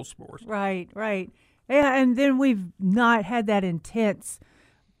have fungal spores. Right. Yeah, and then we've not had that intense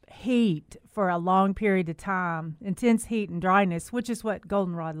heat for a long period of time, intense heat and dryness, which is what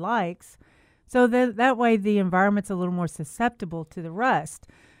goldenrod likes. So that way the environment's a little more susceptible to the rust.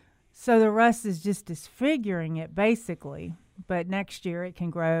 So the rust is just disfiguring it basically. But next year it can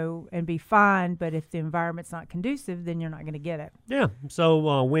grow and be fine. But if the environment's not conducive, then you're not going to get it. Yeah.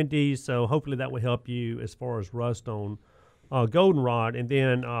 So windy. So hopefully that will help you as far as rust on goldenrod. And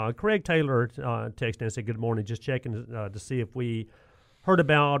then Craig Taylor texted and said, "Good morning. Just checking to see if we heard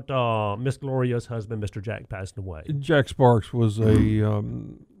about Miss Gloria's husband, Mr. Jack, passing away." Jack Sparks was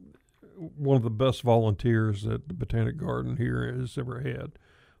one of the best volunteers that the Botanic Garden here has ever had.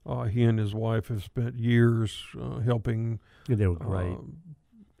 He and his wife have spent years helping. Yeah, they were great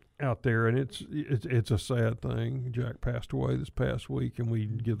out there, and it's a sad thing. Jack passed away this past week, and we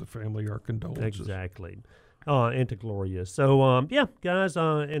give the family our condolences. Exactly. And to Gloria. So, guys,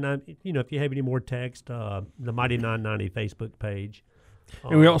 and if you have any more text, the Mighty 990 Facebook page.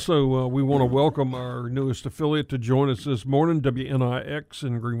 And we also we want to welcome our newest affiliate to join us this morning, WNIX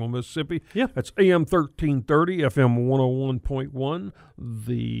in Greenville, Mississippi. Yeah. That's AM 1330, FM 101.1,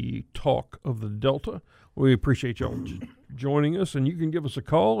 the talk of the Delta. We appreciate y'all joining us, and you can give us a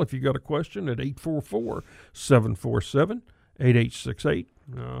call if you got a question at 844-747-8868.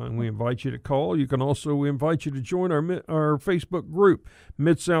 And we invite you to call. We invite you to join our Facebook group,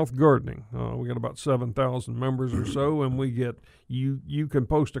 Mid-South Gardening. We got about 7,000 members or so, and we get you can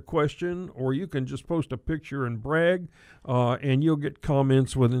post a question, or you can just post a picture and brag, and you'll get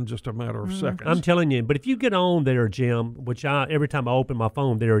comments within just a matter of seconds. I'm telling you, but if you get on there, Jim, which every time I open my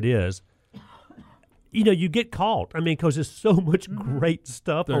phone, there it is. You get caught. I mean, because there's so much great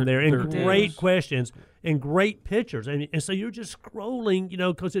stuff on there and great questions and great pictures. And so you're just scrolling,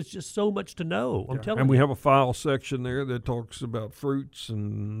 because it's just so much to know. I'm telling you. And we have a file section there that talks about fruits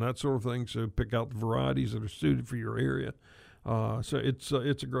and that sort of thing. So pick out the varieties that are suited for your area. So it's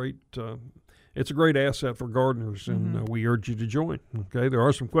a great asset for gardeners, and we urge you to join. Okay, there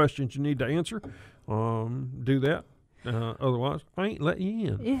are some questions you need to answer. Do that. Otherwise, I ain't letting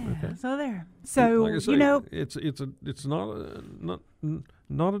you in. Yeah. Okay. So there. So like I say, it's not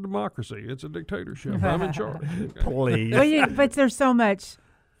a democracy. It's a dictatorship. I'm in charge. Okay. Please. But there's so much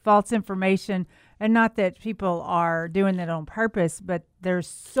false information, and not that people are doing that on purpose, but there's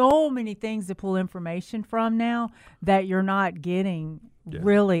so many things to pull information from now that you're not getting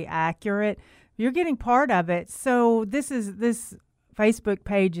really accurate. You're getting part of it. So this Facebook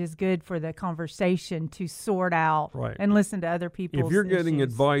page is good for the conversation to sort out and listen to other people's If you're getting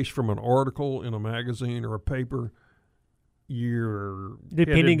issues. advice from an article in a magazine or a paper, you're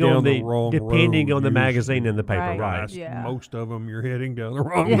depending on the magazine and the paper, right? Yeah. Most of them, you're heading down the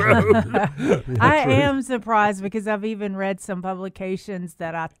wrong road. I am surprised because I've even read some publications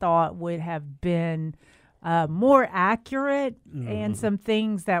that I thought would have been more accurate and some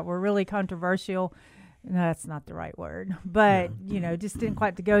things that were really controversial. No, that's not the right word, but, just didn't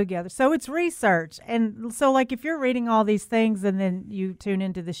quite go together. So it's research. And so, if you're reading all these things and then you tune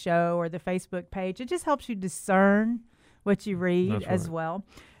into the show or the Facebook page, it just helps you discern what you read as well.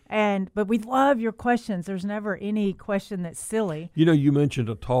 But we love your questions. There's never any question that's silly. You mentioned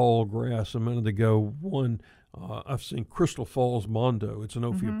a tall grass a minute ago. One, I've seen Crystal Falls Mondo. It's an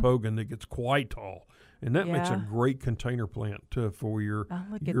Ophiopogon that gets quite tall. And that makes a Yeah. great container plant for your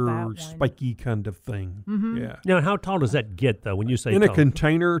look at that one. spiky kind of thing. Mm-hmm. Yeah. Now, how tall does that get, though, when you say In a tall?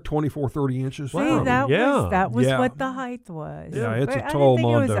 container, 24, 30 inches. See, Wow. that Yeah. was Yeah. what the height was. Yeah, it's But a tall I didn't think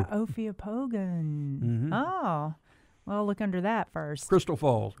mondo. it was an Ophiopogon. Mhm. Oh, well, look under that first. Crystal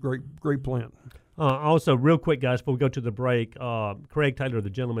Falls, great plant. Also, real quick, guys, before we go to the break, Craig Taylor, the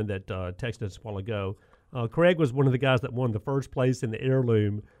gentleman that texted us a while ago, Craig was one of the guys that won the first place in the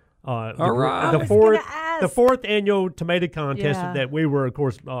heirloom. All right. The I was fourth, gonna ask. the fourth annual tomato contest Yeah. that we were, of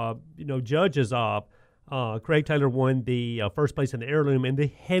course, judges of. Craig Taylor won the first place in the heirloom and the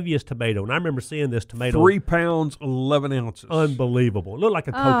heaviest tomato. And I remember seeing this tomato. 3 pounds, 11 ounces. Unbelievable. It looked like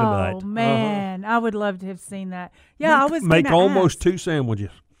a coconut. Oh man, I would love to have seen that. Yeah, I was Make gonna almost ask. 2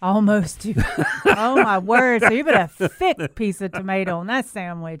 sandwiches. Almost two. Oh my word! So you put a thick piece of tomato on that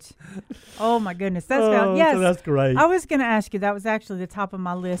sandwich. Oh my goodness, that's yes. So that's great. I was going to ask you. That was actually the top of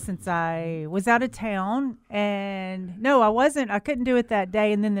my list since I was out of town, and no, I wasn't. I couldn't do it that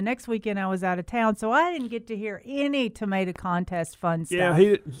day, and then the next weekend I was out of town, so I didn't get to hear any tomato contest fun stuff.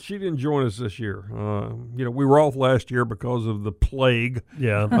 Yeah, she didn't join us this year. We were off last year because of the plague.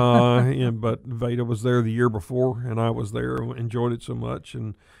 Yeah. But Veda was there the year before, and I was there and enjoyed it so much.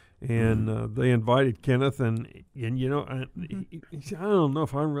 And they invited Kenneth, and I don't know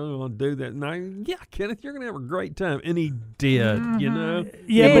if I really want to do that. And Kenneth, you're going to have a great time. And he did, Yeah,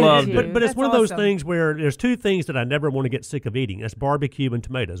 loved it. but it's That's one of those awesome. things where there's two things that I never want to get sick of eating. That's barbecue and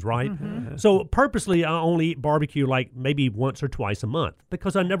tomatoes, right? Mm-hmm. So purposely, I only eat barbecue like maybe once or twice a month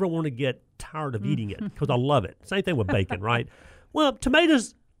because I never want to get tired of eating it because I love it. Same thing with bacon, right? Well,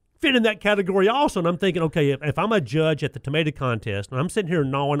 tomatoes fit in that category also, and I'm thinking, okay, if I'm a judge at the tomato contest and I'm sitting here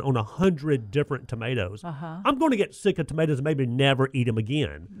gnawing on 100 different tomatoes, I'm going to get sick of tomatoes and maybe never eat them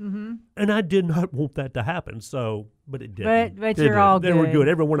again. Mm-hmm. And I did not want that to happen, but it did. But you're all good. They were good.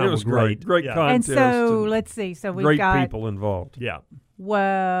 Every one of It them was was great. Great Yeah. contest. And so let's see. So we've great got people involved. Yeah.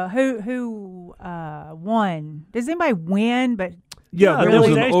 well, who won? Does anybody win? But Yeah, there was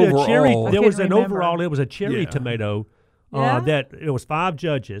an actually overall. a cherry. I There was can't an remember. overall. It was a cherry Yeah. tomato. Yeah? That it was 5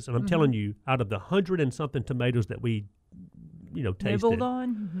 judges, and I'm telling you, out of the 100 and something tomatoes that we, tasted, nibbled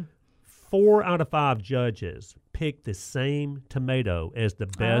on. 4 out of 5 judges picked the same tomato as the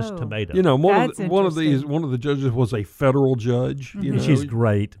best Oh. tomato. That's one of interesting. the judges was a federal judge. She's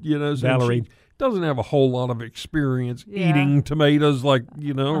great. So Valerie. she doesn't have a whole lot of experience Yeah. eating tomatoes like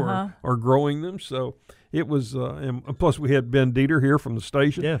Uh-huh. or growing them. So it was, and plus we had Ben Dieter here from the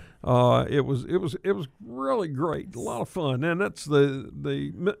station. Yeah. It was really great, a lot of fun, and that's the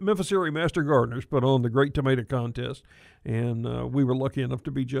Memphis area Master Gardeners put on the Great Tomato Contest, and we were lucky enough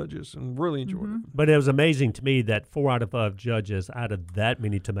to be judges and really enjoyed it. But it was amazing to me that 4 out of 5 judges out of that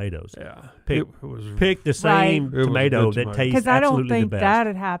many tomatoes Yeah, picked it was the same It was tomato good that tomato. tastes Because I don't absolutely think the best. that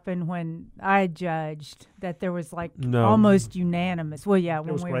had happened when I judged. That there was like No. almost unanimous. Well, yeah,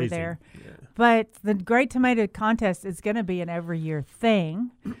 when was we were crazy. there. But the Great Tomato Contest is going to be an every year thing.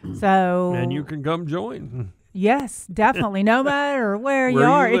 So and you can come join. yes, definitely, no matter where you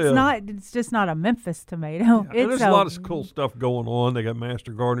Where you are, live. it's just not a Memphis tomato. And there's a lot of cool stuff going on. They got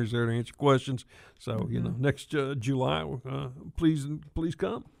Master Gardeners there to answer questions. So next July, please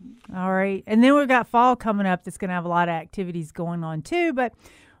come. All right. And then we've got fall coming up that's going to have a lot of activities going on too. But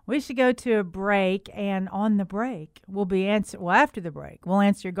we should go to a break. And on the break, after the break, we'll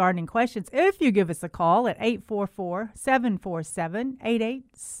answer your gardening questions if you give us a call at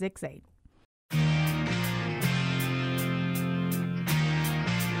 844-747-8868.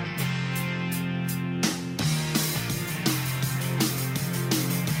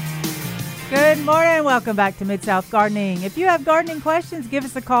 Good morning. Welcome back to Mid-South Gardening. If you have gardening questions, give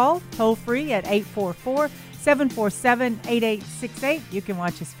us a call, toll free at 844-747-8868. You can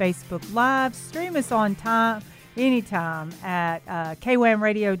watch us Facebook Live, stream us on time, anytime at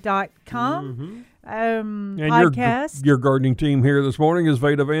kwamradio.com. And Podcast. your gardening team here this morning is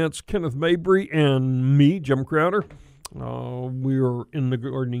Veda Vance, Kenneth Mabry, and me, Jim Crowder. We are in the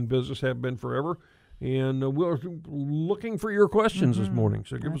gardening business, have been forever. And we're looking for your questions this morning.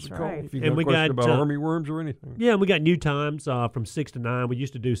 So give us a call if you got a question about armyworms or anything. Yeah, we got new times from 6 to 9. We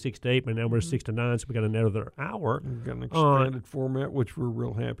used to do 6 to 8, but now we're 6 to 9, so we got another hour. We've got an expanded format, which we're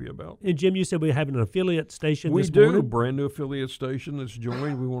real happy about. And Jim, you said we're having an affiliate station We this do. morning? Brand new affiliate station that's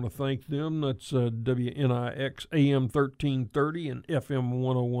joined. We want to thank them. That's WNIX AM 1330 and FM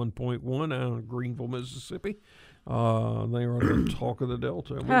 101.1 out of Greenville, Mississippi. They are the talk of the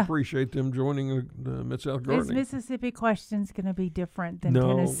Delta. We appreciate them joining the Mid-South Gardening. Is Mississippi questions going to be different than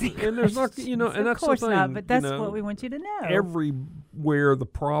No, Tennessee? and there's not, and of that's course the thing. not, but that's what we want you to know. Everywhere the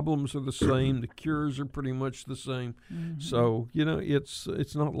problems are the same, the cures are pretty much the same. So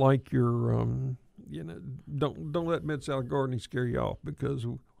it's not like you're don't let Mid-South gardening scare you off, because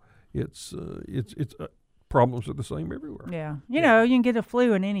it's problems are the same everywhere. Yeah. You know, you can get a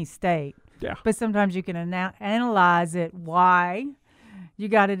flu in any state. Yeah. But sometimes you can analyze it, why you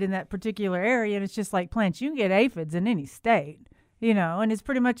got it in that particular area, and it's just like plants. You can get aphids in any state, and it's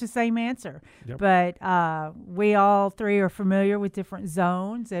pretty much the same answer. Yep. But we all three are familiar with different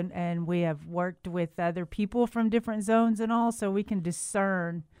zones, and we have worked with other people from different zones and all, so we can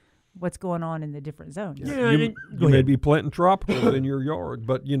discern what's going on in the different zones. Yeah, you may be planting tropicals in your yard,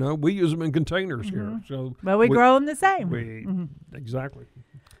 but we use them in containers here. So, but we grow them the same. Exactly.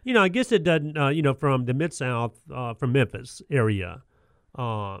 I guess it doesn't. From the Mid-South, from Memphis area,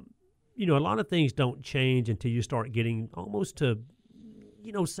 a lot of things don't change until you start getting almost to,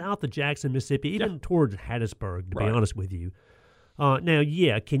 south of Jackson, Mississippi, even towards Hattiesburg. To be honest with you.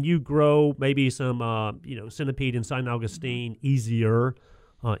 Now, can you grow maybe some, centipede and St. Augustine easier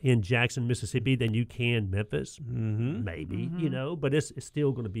in Jackson, Mississippi than you can Memphis? Maybe, but it's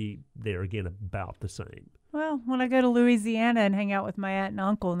still going to be there again about the same. Well, when I go to Louisiana and hang out with my aunt and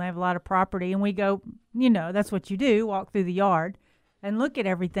uncle, and they have a lot of property, and we go, that's what you do, walk through the yard and look at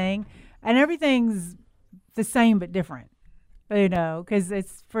everything, and everything's the same but different. Because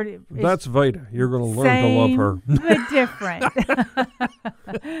it's pretty. That's Veda. You're going to learn to love her. But different.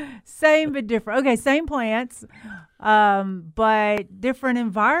 Same but different. Okay, same plants, but different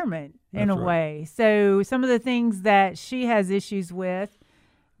environment in a way. So some of the things that she has issues with,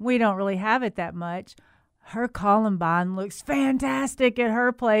 we don't really have it that much. Her columbine looks fantastic at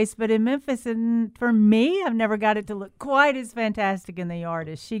her place, but in Memphis, and for me, I've never got it to look quite as fantastic in the yard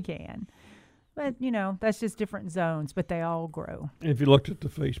as she can. But, that's just different zones, but they all grow. If you looked at the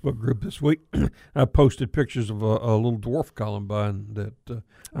Facebook group this week, I posted pictures of a little dwarf columbine that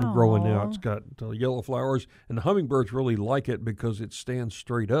I'm growing now. It's got yellow flowers, and the hummingbirds really like it because it stands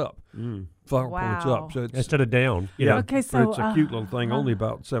straight up. Flower points up. So it's, instead of down. Okay, so it's a cute little thing, only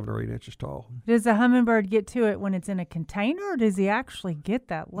about 7 or 8 inches tall. Does a hummingbird get to it when it's in a container, or does he actually get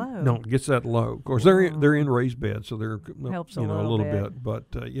that low? No, it gets that low. Of course, they're in raised beds, so they're helps a little bit.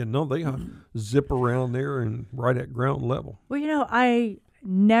 But they zip around there and right at ground level. Well, I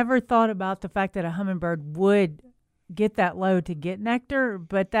never thought about the fact that a hummingbird would get that low to get nectar,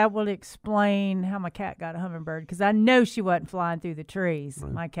 but that will explain how my cat got a hummingbird, because I know she wasn't flying through the trees.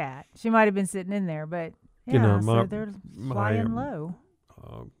 Right. My cat, she might have been sitting in there, but so they're flying low.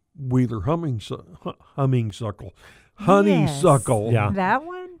 Wheeler honeysuckle, yes. That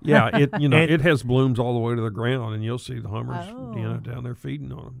one. Yeah, it has blooms all the way to the ground, and you'll see the hummers down there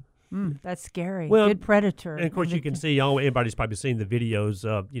feeding on them. That's scary. Well, good predator. And of course, you can see. Everybody's probably seen the videos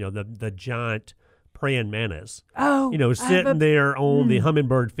of the giant praying mantis. Sitting there on the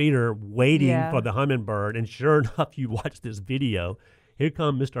hummingbird feeder, waiting for the hummingbird. And sure enough, you watch this video. Here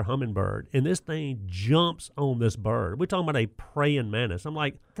comes Mr. Hummingbird, and this thing jumps on this bird. We're talking about a praying mantis. I'm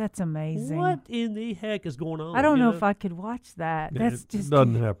like, that's amazing. What in the heck is going on? I don't know if I could watch that. That's it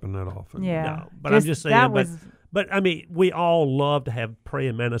doesn't happen that often. Yeah, no, but I'm just saying. But I mean, we all love to have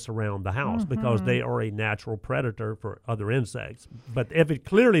praying mantis around the house because they are a natural predator for other insects. But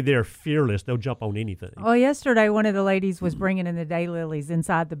clearly they're fearless, they'll jump on anything. Well, yesterday one of the ladies was bringing in the daylilies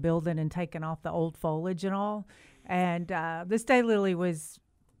inside the building and taking off the old foliage and all. And this daylily was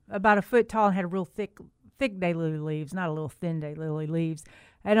about a foot tall and had real thick daylily leaves, not a little thin daylily leaves.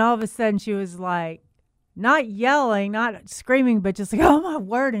 And all of a sudden she was like, not yelling, not screaming, but just like, oh, my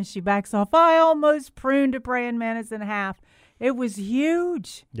word. And she backs off. I almost pruned a praying mantis in half. It was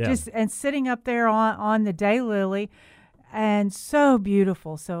huge. Yeah. And sitting up there on the daylily, and so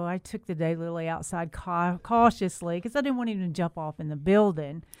beautiful. So I took the daylily outside cautiously because I didn't want him to jump off in the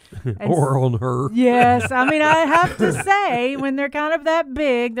building. Or on her. Yes. I mean, I have to say, when they're kind of that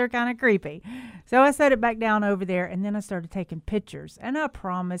big, they're kind of creepy. So I set it back down over there, and then I started taking pictures. And I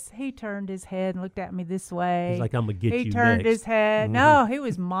promise, he turned his head and looked at me this way. He's like, I'm going to get you He turned his head. No, he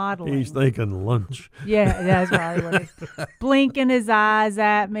was modeling. He's thinking lunch. Yeah, that's probably what it is. Blinking his eyes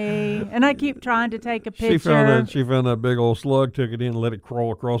at me. And I keep trying to take a picture. She found that big old slug, took it in, and let it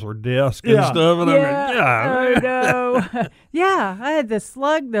crawl across her desk and stuff. And I know. Yeah, I had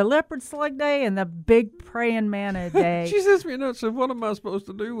the leopard slug day and the big praying mantis day. She says to me, no, so what am I supposed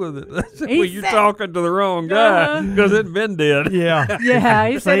to do with it? I said, well, you're talking to the wrong guy because it's been dead. Yeah. Yeah,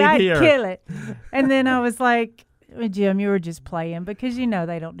 he said I'd here. kill it. And then I was like, Jim, you were just playing because they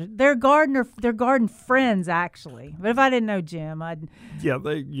don't. They're garden friends actually. But if I didn't know Jim, I'd. Yeah,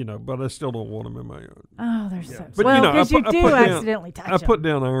 but I still don't want them in my yard. Oh, they're so. But, because you do accidentally touch them. I put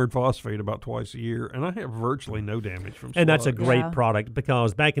down iron phosphate about twice a year, and I have virtually no damage from. And that's a great product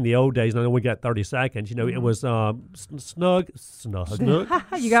because back in the old days, and I know we got 30 seconds. It was snug.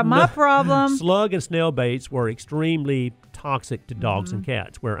 You got my problem. Slug and snail baits were extremely toxic to dogs and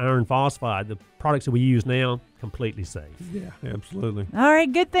cats. Where iron phosphide, the products that we use now, completely safe. Yeah, absolutely. All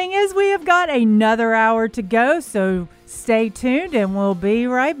right, good thing is we have got another hour to go, so stay tuned and we'll be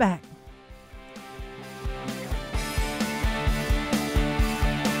right back.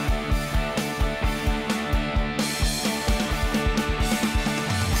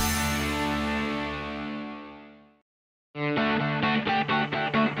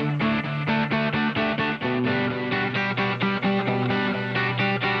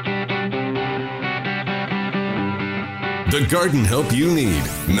 The garden help you need.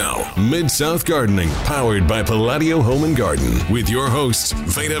 Now, Mid-South Gardening, powered by Palladio Home and Garden, with your hosts,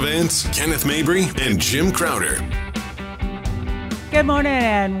 Veda Vance, Kenneth Mabry, and Jim Crowder. Good morning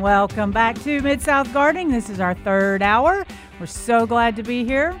and welcome back to Mid-South Gardening. This is our third hour. We're so glad to be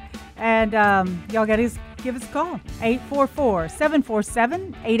here. And y'all got to give us a call,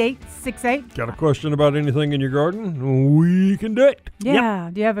 844-747-8868. Got a question about anything in your garden? We can do it. Yeah.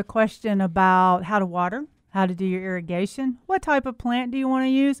 Yep. Do you have a question about how to water? How to do your irrigation? What type of plant do you want to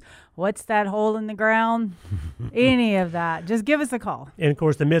use? What's that hole in the ground? Any of that. Just give us a call. And, of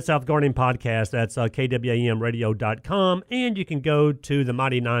course, the Mid-South Gardening Podcast, that's kwamradio.com. And you can go to the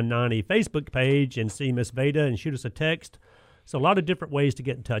Mighty 990 Facebook page and see Miss Veda and shoot us a text. So a lot of different ways to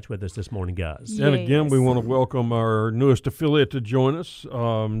get in touch with us this morning, guys. And again, we want to welcome our newest affiliate to join us,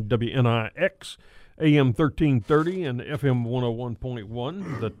 WNIX. AM 1330 and FM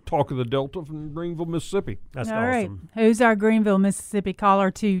 101.1, the Talk of the Delta from Greenville, Mississippi. That's all awesome. Right. Who's our Greenville, Mississippi caller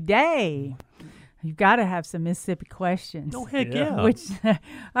today? You've got to have some Mississippi questions. Oh, heck yeah.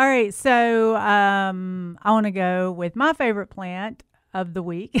 All right, so I want to go with my favorite plant of the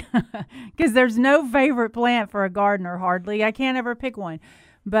week because there's no favorite plant for a gardener, hardly. I can't ever pick one.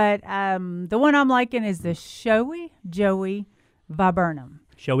 But the one I'm liking is the Showy Joey Viburnum.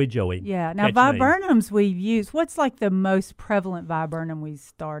 Showy Joey. Yeah. Now, viburnums we've used. What's like the most prevalent viburnum we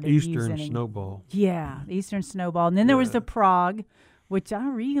started using? Eastern snowball. Yeah, Eastern snowball. And then there was the Prague, which I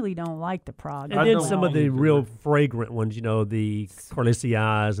really don't like the Prague. And then some of the real fragrant ones, the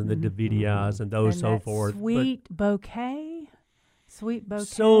Carlisias and the Davidias and those and so forth. Sweet bouquet.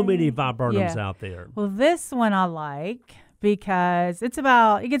 So many viburnums out there. Well, this one I like because it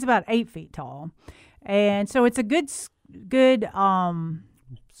gets about 8 feet tall. And so it's a good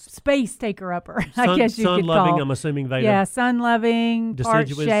space taker upper, I guess you could call. Sun-loving, I'm assuming, Veda. Yeah, sun-loving, part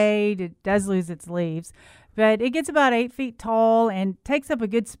deciduous. shade. It does lose its leaves. But it gets about 8 feet tall and takes up a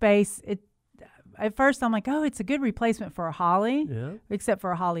good space. At first, I'm like, oh, it's a good replacement for a holly, except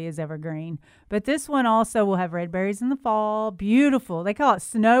for a holly is evergreen. But this one also will have red berries in the fall. Beautiful. They call it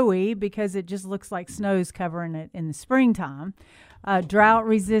snowy because it just looks like snow's covering it in the springtime. Drought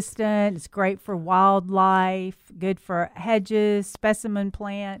resistant. It's great for wildlife, good for hedges, specimen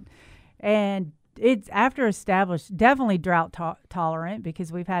plant. And it's after established, definitely drought tolerant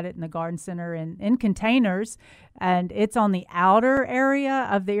because we've had it in the garden center and in containers. And it's on the outer area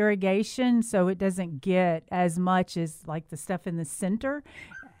of the irrigation, so it doesn't get as much as like the stuff in the center.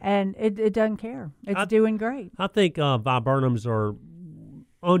 And it doesn't care. It's doing great. I think viburnums are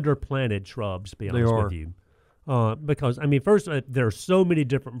underplanted shrubs, to be honest with you. Because, first, there are so many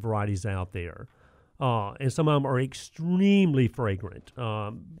different varieties out there, and some of them are extremely fragrant.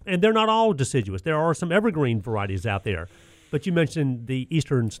 And they're not all deciduous. There are some evergreen varieties out there. But you mentioned the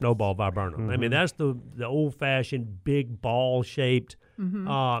Eastern snowball viburnum. Mm-hmm. That's the old-fashioned, big, ball-shaped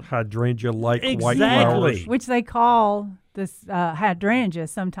hydrangea-like white flowers. Which they call this hydrangea.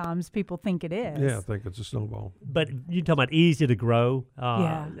 Sometimes people think it is. Yeah, I think it's a snowball. But you're talking about easy to grow.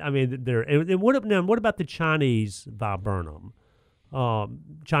 What about the Chinese viburnum?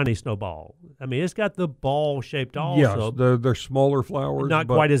 Chinese snowball. It's got the ball shaped also. Yes, they're smaller flowers. Not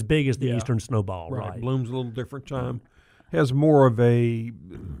quite as big as the Eastern snowball, right? Blooms a little different time. Has more of the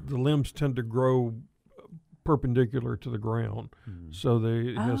limbs tend to grow perpendicular to the ground. So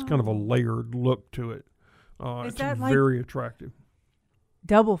it has kind of a layered look to it. It's very attractive.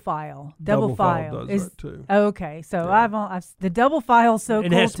 Double file. Double file does that too. Okay, so I've the double file so cool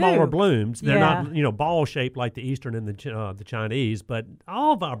too. It has smaller blooms. They're not ball shaped like the Eastern and the Chinese, but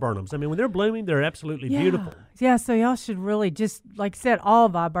all viburnums. When they're blooming, they're absolutely beautiful. Yeah, so y'all should really just like I said, all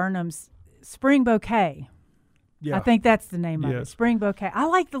viburnums, spring bouquet. I think that's the name of it. Spring bouquet. I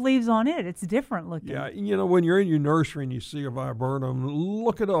like the leaves on it. It's different looking. Yeah, when you're in your nursery and you see a viburnum,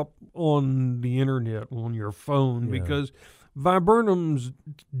 look it up on the internet on your phone because viburnums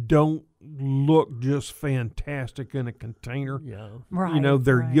don't look just fantastic in a container. Yeah. Right.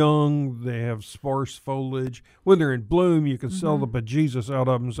 They're young. They have sparse foliage. When they're in bloom, you can sell the bejesus out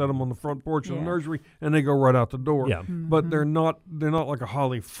of them and set them on the front porch of the nursery, and they go right out the door. Yeah. But they're not like a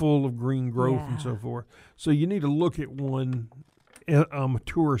holly full of green growth and so forth. So you need to look at one, a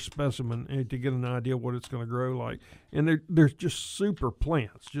mature specimen, to get an idea what it's going to grow like. And they're just super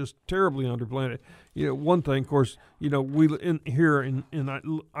plants, just terribly underplanted. One thing, of course, we in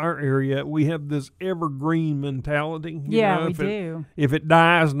our area, we have this evergreen mentality. We do. If it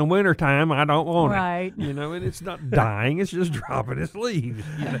dies in the wintertime, I don't want it. And it's not dying; it's just dropping its leaves.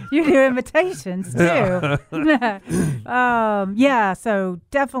 You do imitations too. So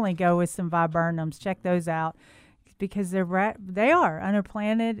definitely go with some viburnums. Check those out because they are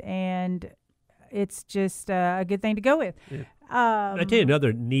underplanted and it's just a good thing to go with. Yeah. I tell you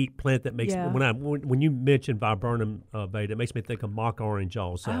another neat plant that makes when you mention viburnum, Veda, it makes me think of mock orange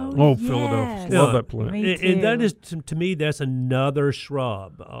also. Oh, Philadelphia, love that plant. And that is to me that's another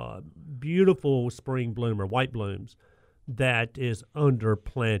shrub, beautiful spring bloomer, white blooms, that is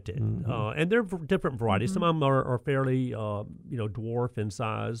underplanted, and they're different varieties. Some of them are fairly dwarf in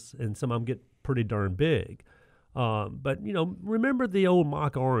size, and some of them get pretty darn big. But remember the old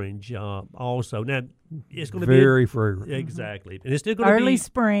mock orange also. Now it's going to be very fragrant. Exactly, and it's still going to be early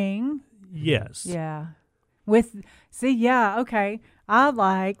spring. Yes. Yeah. Okay. I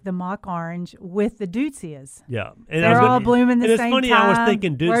like the mock orange with the deutzias. Yeah, and they're all blooming the same time. It's funny. I was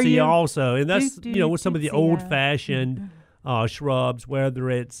thinking deutzia also, and that's with some of the old fashioned shrubs. Whether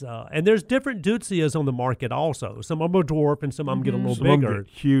it's and there's different deutzias on the market also. Some of them are dwarf, and some of them get a little bigger. Some of them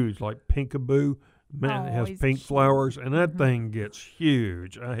get huge, like pinkaboo. Man, it has pink flowers, and that thing gets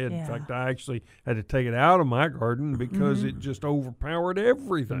huge. In fact, I actually had to take it out of my garden because it just overpowered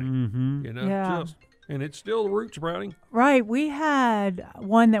everything. And it's still root sprouting. Right. We had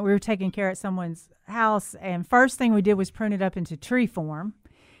one that we were taking care of at someone's house, and first thing we did was prune it up into tree form.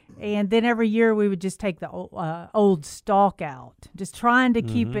 And then every year we would just take the old stalk out, just trying to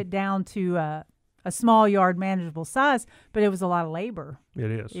keep it down to a small yard, manageable size, but it was a lot of labor. It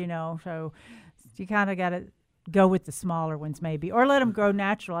is. So you kind of got to go with the smaller ones maybe, or let them grow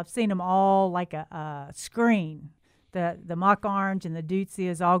natural. I've seen them all like a screen, the mock orange and the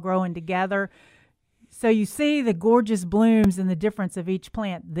deutzias all growing together. So you see the gorgeous blooms and the difference of each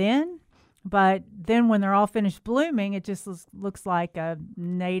plant then, but then when they're all finished blooming, it just looks like a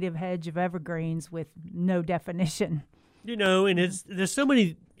native hedge of evergreens with no definition. And there's so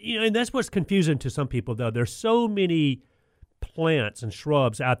many, and that's what's confusing to some people though. There's so many plants and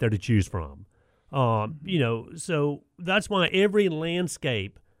shrubs out there to choose from. So that's why every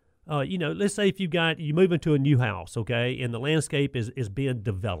landscape, let's say if you move into a new house, okay, and the landscape is being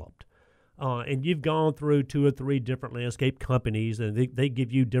developed, and you've gone through 2 or 3 different landscape companies, and they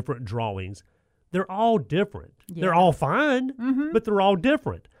give you different drawings. They're all different. Yeah. They're all fine, but they're all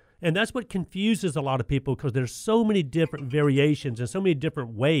different. And that's what confuses a lot of people because there's so many different variations and so many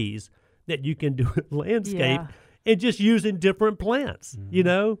different ways that you can do a landscape and just using different plants,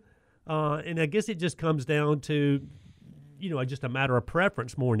 and I guess it just comes down to, just a matter of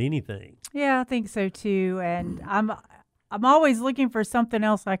preference more than anything. Yeah, I think so too. And I'm always looking for something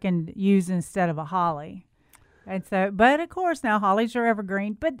else I can use instead of a holly. And so, but of course now hollies are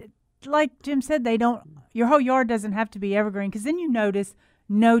evergreen. But like Jim said, your whole yard doesn't have to be evergreen because then you notice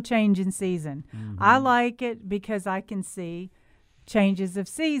no change in season. I like it because I can see changes of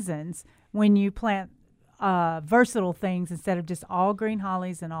seasons when you plant versatile things instead of just all green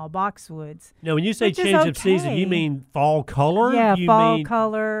hollies and all boxwoods. Now, when you say change of season, you mean fall color? Yeah, fall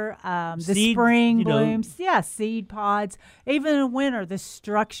color, the spring blooms. Yeah, seed pods. Even in winter, the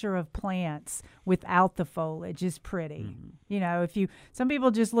structure of plants without the foliage is pretty. Some people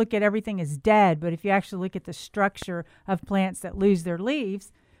just look at everything as dead, but if you actually look at the structure of plants that lose their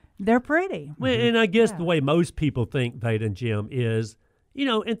leaves, they're pretty. Well, and I guess the way most people think, Veda and Jim, is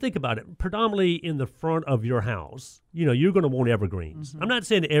and think about it, predominantly in the front of your house, you're going to want evergreens. I'm not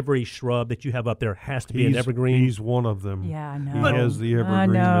saying every shrub that you have up there has to be an evergreen. He's one of them. Yeah, I know. He has the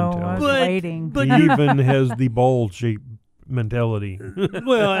evergreen mentality. I was waiting. But he even has the bulge-shaped mentality.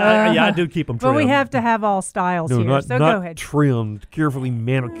 Well, I do keep them trimmed. But we have to have all styles here, not, so not go ahead. trimmed, carefully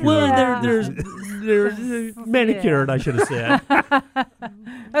manicured. Well, Yeah. there's manicured, I should have said.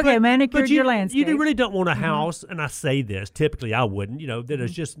 Okay, manicured you, your landscape. You really don't want a house, and I say this, typically I wouldn't, that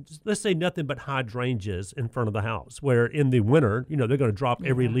is just, let's say nothing but hydrangeas in front of the house, where in the winter, they're going to drop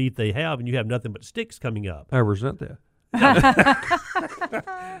every leaf they have, and you have nothing but sticks coming up. I resent that.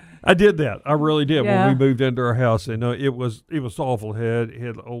 I did that. I really did when we moved into our house, and it was awful. It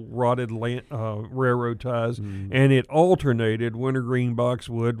had old rotted railroad ties, and it alternated wintergreen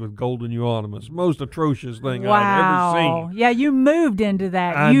boxwood with golden euonymus. Most atrocious thing I've ever seen. Yeah, you moved into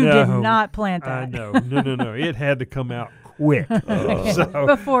that. I You know. did not plant that. I know. No. It had to come out quick. So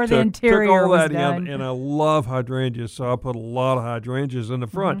Before the interior took all was that done. in, and I love hydrangeas, so I put a lot of hydrangeas in the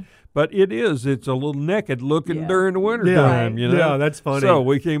front. But it's a little naked looking during the wintertime, Yeah, that's funny. So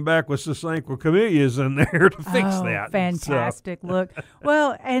we came back with Sasanqua camellias in there to fix that. Fantastic look.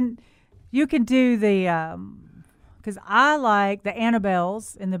 Well, and you can do the because I like the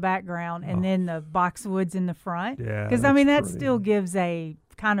Annabelles in the background and then the boxwoods in the front. Yeah, because that still gives a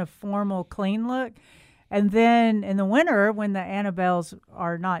kind of formal, clean look. And then in the winter, when the Annabelles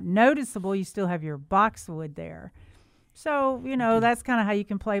are not noticeable, you still have your boxwood there. So, that's kind of how you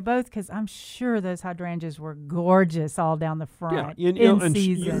can play both, because I'm sure those hydrangeas were gorgeous all down the front in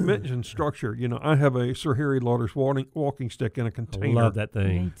season. You mentioned structure. I have a Sir Harry Lauder's walking stick in a container. I love that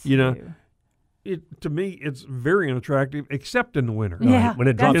thing. To me, it's very unattractive, except in the winter. Yeah. When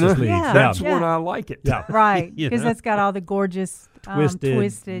it drops its leaves. Yeah. That's when I like it. Yeah. Right, because it's got all the gorgeous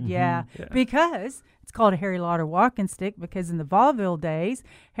twisted, Yeah. Because it's called a Harry Lauder walking stick, because in the Vaudeville days,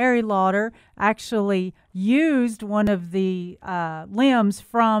 Harry Lauder actually used one of the limbs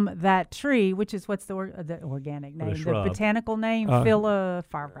from that tree, which is what's the organic name, the botanical name, Phila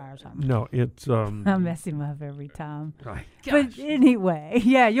or something. No, it's I mess him up every time. Right. But anyway,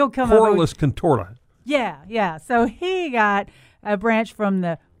 you'll come up with Corylus contorta. Yeah. So he got a branch from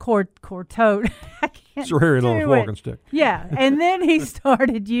the cortote. I can't Sir Harry do Lauder's it. walking stick. Yeah, and then he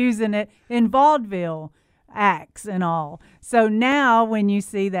started using it in vaudeville acts and all. So now when you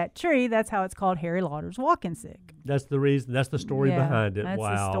see that tree, that's how it's called Harry Lauder's walking stick. That's the reason. That's the story behind it. That's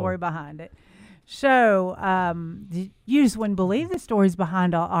wow. the story behind it. So you just wouldn't believe the stories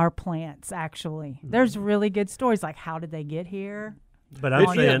behind all our plants, actually. There's really good stories, like how did they get here? But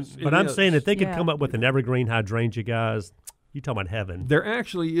I'm saying if they could come up with an evergreen hydrangea, guys, you talking about heaven. There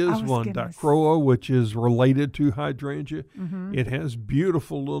actually is one, Dacroa, which is related to hydrangea. It has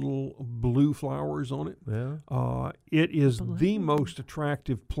beautiful little blue flowers on it. Yeah. It is the most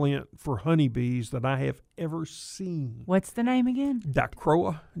attractive plant for honeybees that I have ever seen. What's the name again?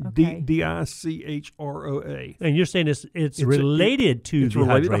 Dacroa, Okay. Dichroa. And you're saying it's related to it's the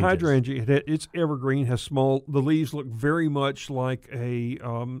related hydrangeas. to hydrangea. It's evergreen, has small. The leaves look very much like a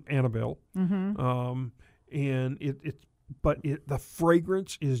Annabelle, and the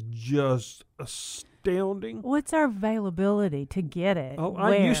fragrance is just astounding. What's our availability to get it?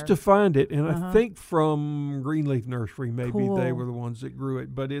 I used to find it, and I think from Greenleaf Nursery, maybe Cool. they were the ones that grew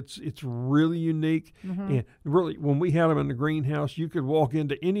it. But it's really unique, and really, when we had them in the greenhouse, you could walk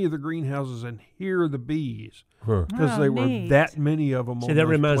into any of the greenhouses and hear the bees because there were that many of them. See, that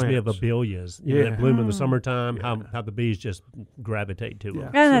reminds me of plants. abelias. That bloom in the summertime. How the bees just gravitate to them.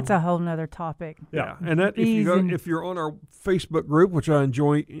 And that's a whole nother topic. Yeah, and that if you're on our Facebook group, which I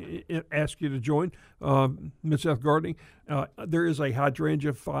ask you to join, Mid-South Gardening, there is a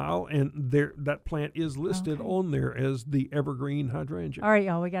hydrangea file, and that plant is listed on there as the evergreen hydrangea. All right,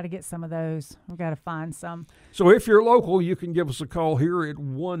 y'all, we got to get some of those. We got to find some. So if you're local, you can give us a call here at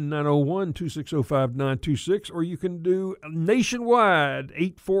 1-901-260-5926, or you can do nationwide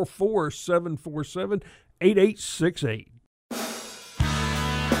 844-747-8868.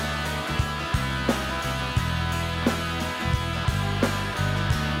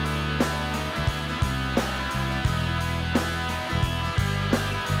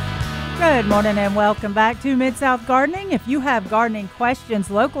 Good morning and welcome back to Mid-South Gardening. If you have gardening questions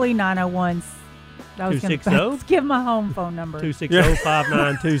locally, 901 260? Let's give my home phone number.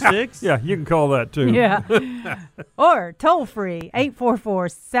 260-5926. Yeah, you can call that too. Yeah. Or toll free,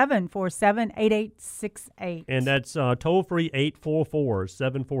 844-747-8868. And that's toll free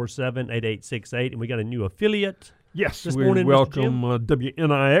 844-747-8868. And we got a new affiliate. Yes, this we morning, welcome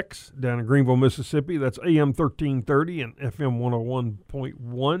WNIX down in Greenville, Mississippi. That's AM 1330 and FM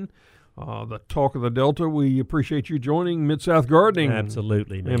 101.1. The Talk of the Delta. We appreciate you joining Mid-South Gardening.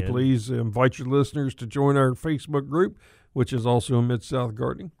 Absolutely, man. And please invite your listeners to join our Facebook group, which is also Mid-South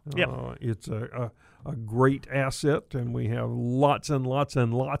Gardening. It's a great asset, and we have lots and lots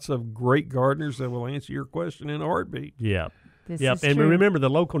and lots of great gardeners that will answer your question in a heartbeat. Yeah. This Yep, is and true. remember the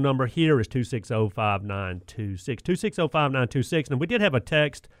local number here is 260-5926, 260-5926. And we did have a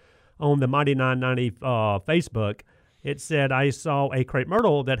text on the Mighty 990 Facebook. It said, I saw a crepe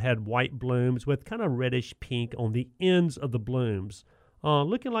myrtle that had white blooms with kind of reddish pink on the ends of the blooms,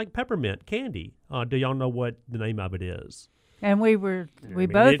 looking like peppermint candy. Do y'all know what the name of it is? And we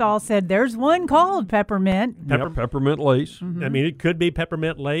both all said there's one called peppermint. Peppermint lace. I mean, it could be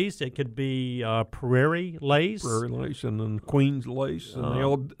peppermint lace. It could be prairie lace. Prairie lace and then Queen's lace.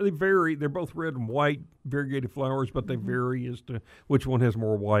 And they vary. They're both red and white variegated flowers, but they vary as to which one has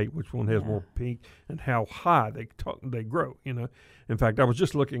more white, which one has more pink, and how high they grow, you know. In fact, I was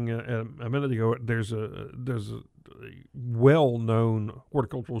just looking at a minute ago. There's a well-known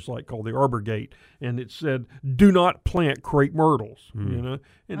horticultural site called the Arbor Gate, and it said, "Do not plant crepe myrtles." You know,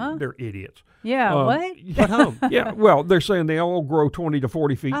 and they're idiots. Yeah, what? Yeah, well, they're saying they all grow 20 to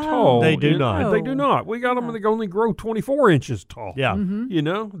 40 feet tall. They do not. They do not. We got them that only grow 24 inches tall. Yeah. You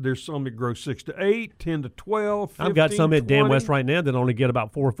know, there's some that grow 6 to 8, 10 to 12, 15, I've got some at 20. Dan West right now that only get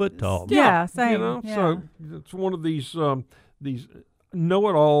about 4 foot tall. Yeah, same. You know, yeah. so it's one of these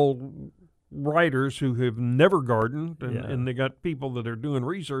know-it-all writers who have never gardened, and they got people that are doing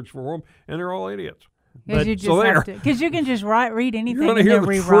research for them, and they're all idiots. Because you just have to, because you can just read anything and hear then the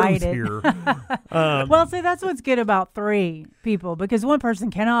rewrite it. here. Well, see, that's what's good about 3 people, because one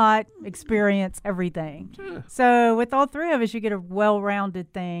person cannot experience everything. So with all 3 of us, you get a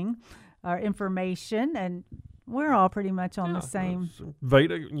well-rounded thing, information, and we're all pretty much on the same.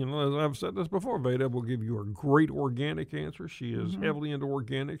 Veda, you know, as I've said this before, Veda will give you a great organic answer. She is heavily into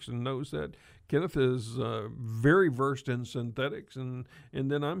organics and knows that. Kenneth is very versed in synthetics, and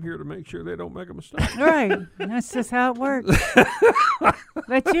then I'm here to make sure they don't make a mistake. Right. That's just how it works.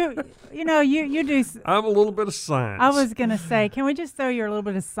 But you know, you do. I'm a little bit of science. I was going to say, can we just throw your little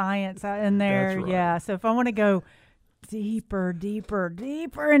bit of science out in there? That's right. Yeah. So if I want to go deeper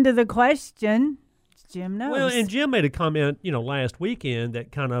into the question, Jim knows. Well, and Jim made a comment, you know, last weekend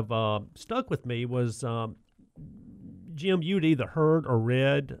that kind of stuck with me was, Jim, you'd either heard or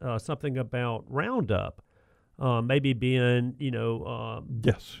read something about Roundup, maybe being, you know,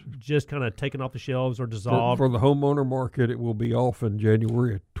 yes, just kind of taken off the shelves or dissolved. For the homeowner market, it will be off in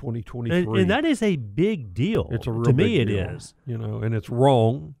January of 2023. And that is a big deal. It's a real to big me, deal, it is. You know, and it's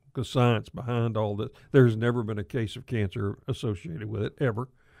wrong. The science behind all this. There's never been a case of cancer associated with it, ever.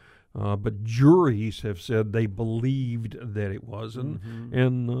 But juries have said they believed that it was, and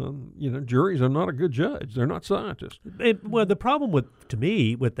you know, juries are not a good judge. They're not scientists. Well, the problem to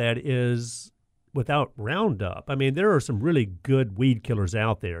me with that is without Roundup. I mean, there are some really good weed killers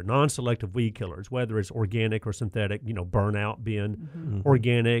out there, non-selective weed killers, whether it's organic or synthetic. You know, Burnout being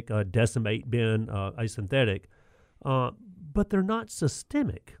organic, Decimate being a synthetic. But they're not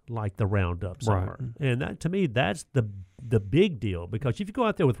systemic like the Roundups are. And that, to me, that's the big deal, because if you go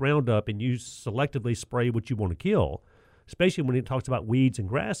out there with Roundup and you selectively spray what you want to kill, especially when it talks about weeds and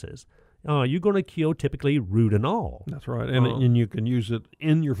grasses, you're going to kill typically root and all. That's right. And you can use it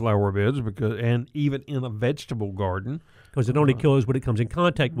in your flower beds and even in a vegetable garden. Because it only kills what it comes in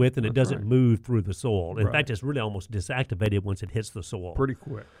contact with, and it doesn't move through the soil. In fact, it's really almost deactivated once it hits the soil. Pretty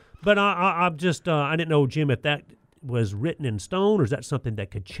quick. But I didn't know, Jim, if that was written in stone, or is that something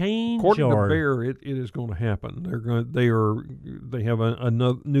that could change? According to Bayer, it is going to happen. They have a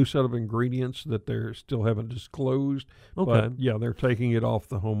new set of ingredients that they still haven't disclosed. Okay. But yeah, they're taking it off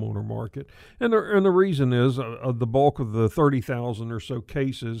the homeowner market, and the reason is the bulk of the 30,000 or so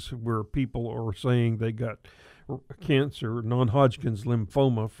cases where people are saying they got cancer, non-Hodgkin's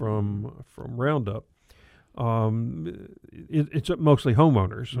lymphoma from Roundup. It's mostly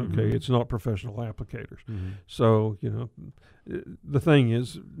homeowners. Okay, it's not professional applicators. So you know, the thing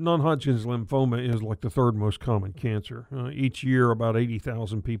is, non-Hodgkin's lymphoma is like the 3rd most common cancer. Each year, about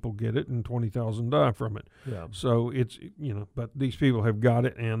 80,000 people get it, and 20,000 die from it. Yeah. So it's, you know, but these people have got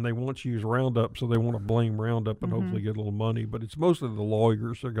it, and they want to use Roundup, so they want to blame Roundup and hopefully get a little money. But it's mostly the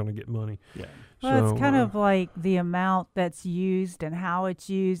lawyers that are going to get money. Yeah. Well, it's kind of like the amount that's used and how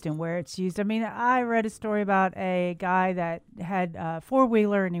it's used and where it's used. I mean, I read a story about a guy that had a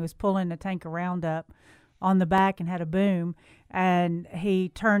 4-wheeler, and he was pulling a tank of Roundup on the back and had a boom, and he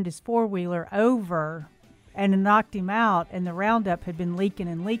turned his 4-wheeler over and it knocked him out, and the Roundup had been leaking,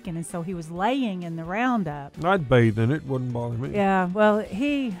 and so he was laying in the Roundup. I'd bathe in it. Wouldn't bother me. Yeah, well,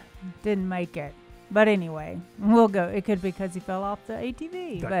 he didn't make it. But anyway, we'll go. It could be because he fell off the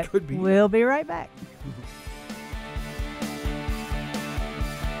ATV. That could be. We'll be right back.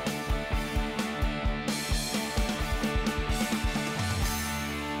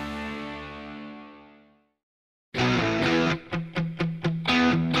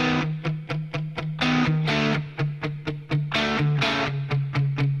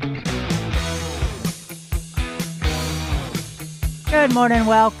 Good morning.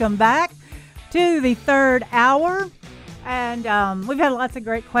 Welcome back to the third hour. And we've had lots of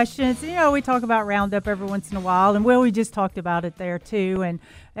great questions. You know, we talk about Roundup every once in a while. And, we just talked about it there, too.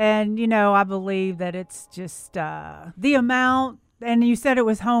 And you know, I believe that it's just the amount. And you said it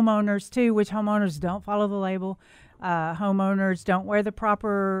was homeowners, too, which homeowners don't follow the label. Homeowners don't wear the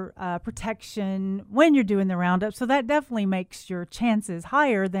proper protection when you're doing the Roundup. So that definitely makes your chances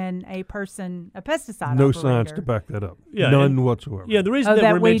higher than a pesticide No operator. science to back that up. Yeah, None whatsoever. Yeah, the reason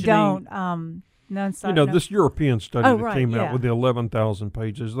that we're we mentioning, don't. This European study that came out yeah. with the 11,000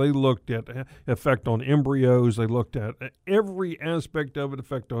 pages, they looked at effect on embryos. They looked at every aspect of it,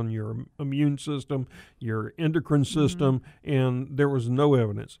 effect on your immune system, your endocrine system, and there was no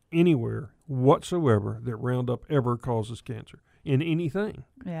evidence anywhere whatsoever that Roundup ever causes cancer in anything.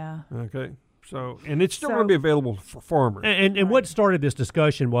 Yeah. Okay. So, and it's still going to be available for farmers. And what started this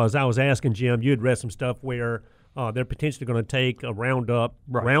discussion was I was asking Jim, you had read some stuff where they're potentially going to take a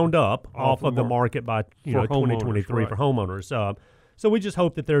Roundup off of the market by 2023 for homeowners. So we just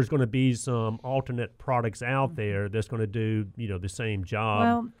hope that there's going to be some alternate products out there that's going to do the same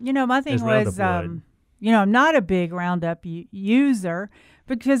job. Well, my thing was, I'm not a big Roundup user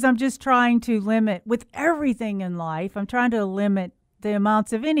because I'm just trying to limit with everything in life. I'm trying to limit the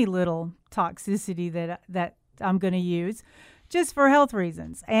amounts of any little toxicity that I'm going to use. Just for health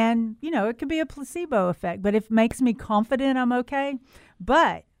reasons. And, it could be a placebo effect, but it makes me confident I'm okay.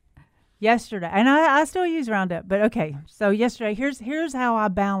 But yesterday, and I still use Roundup, but okay. So yesterday, here's how I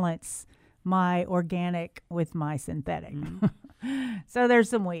balance my organic with my synthetic. So there's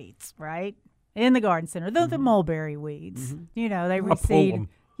some weeds, right? In the garden center. The mulberry weeds. They reseed.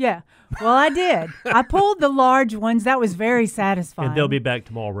 Yeah. Well, I did. I pulled the large ones. That was very satisfying. And they'll be back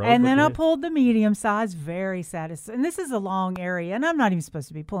tomorrow. And then I pulled the medium size, very satisfying. And this is a long area, and I'm not even supposed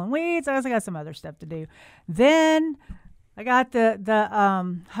to be pulling weeds. I got some other stuff to do. Then I got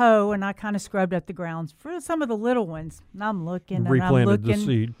the hoe, and I kind of scrubbed up the grounds for some of the little ones. And I'm looking, and replanted I'm looking. the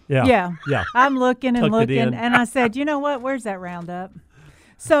seed. Yeah. I'm looking and Tucked it in. looking, and I said, you know what? Where's that Roundup?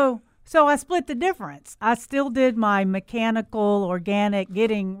 So I split the difference. I still did my mechanical, organic,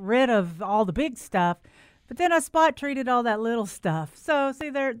 getting rid of all the big stuff, but then I spot treated all that little stuff. So see,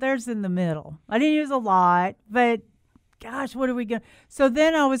 there's in the middle. I didn't use a lot, but gosh, what are we going to? So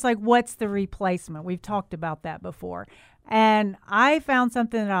then I was like, what's the replacement? We've talked about that before. And I found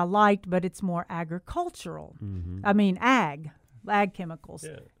something that I liked, but it's more agricultural. I mean, ag chemicals.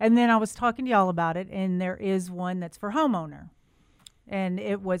 Yeah. And then I was talking to y'all about it, and there is one that's for homeowner. And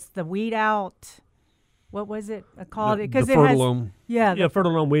it was the weed out. What was it called? Because it Fertilome. Has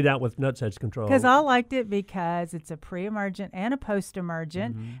Fertilome weed out with nutsedge control. Because I liked it because it's a pre-emergent and a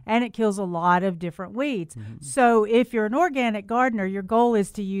post-emergent, and it kills a lot of different weeds. So if you're an organic gardener, your goal is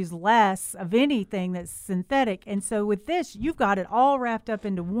to use less of anything that's synthetic. And so with this, you've got it all wrapped up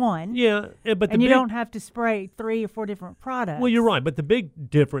into one. Yeah, but you don't have to spray 3 or 4 different products. Well, you're right. But the big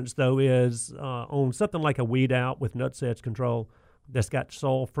difference, though, is on something like a weed out with nutsedge control that's got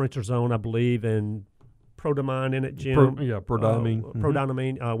sulfentrazone, I believe, and Prodamine in it, Jim.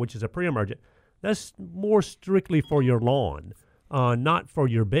 Prodamine, which is a pre-emergent. That's more strictly for your lawn, not for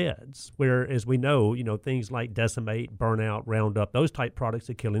your beds. Where, as we know, things like Decimate, Burnout, Roundup, those type products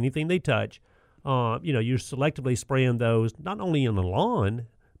that kill anything they touch. You're selectively spraying those not only in the lawn,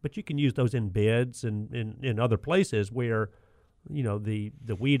 but you can use those in beds and in other places where the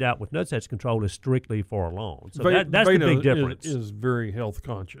weed out with nutsedge control is strictly for a lawn. So that's the big difference. Is very health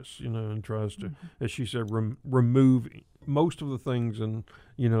conscious, and tries to, as she said, remove most of the things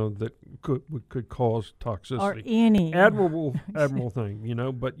that could cause toxicity. Or any admirable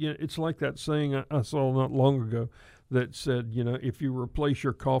thing, But it's like that saying I saw not long ago that said, if you replace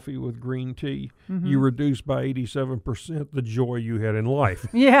your coffee with green tea, you reduce by 87% the joy you had in life.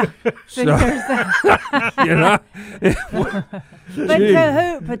 Yeah. So there's that. But to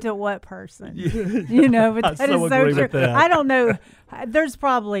who? But to what person? But that is so true. That. I don't know. There's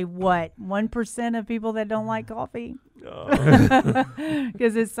probably 1% of people that don't like coffee.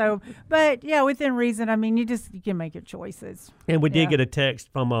 Because it's so, but yeah, within reason. I mean, you can make your choices. And we did get a text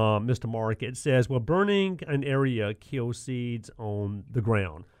from Mr. Mark. It says, "Well, burning an area kills seeds on the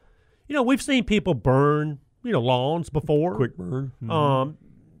ground." We've seen people burn, lawns before. Quick burn.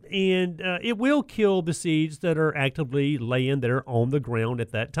 And it will kill the seeds that are actively laying there on the ground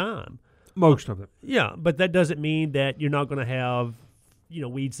at that time. Most of it. Yeah, but that doesn't mean that you're not going to have,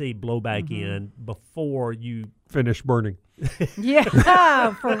 weed seed blow back in before you finish burning. Yeah,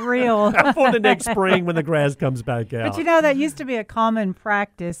 for real. For the next spring when the grass comes back out. But you know, that used to be a common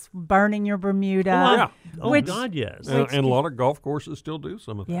practice, burning your Bermuda. Yeah. Oh, Which- God, yes. And a lot of golf courses still do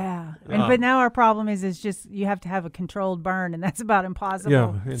some of that. Yeah. But now our problem is just you have to have a controlled burn, and that's about impossible.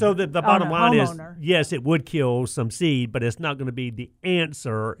 Yeah. So the bottom a line is, homeowner. yes, it would kill some seed, but it's not going to be the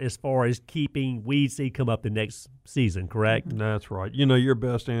answer as far as keeping weed seed come up the next season, correct? That's right. You know, your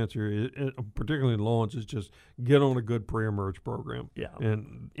best answer, is, particularly in lawns, is just get on a good pre-emerge program. Yeah.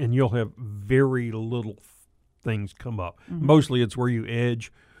 And you'll have very little things come up. Mostly it's where you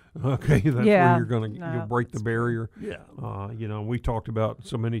edge. Okay, that's Yeah. where you're going to you'll break the barrier. Yeah. You know, we talked about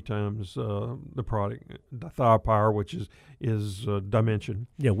so many times the product, the Thiopower, which is Dimension.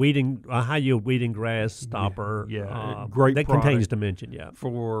 Yeah, weeding, high yield weeding grass stopper. Great that product. contains Dimension. Yeah.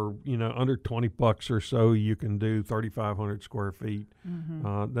 For under $20 or so, you can do 3,500 square feet.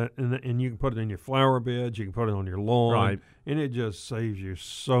 And you can put it in your flower beds. You can put it on your lawn, Right. and it just saves you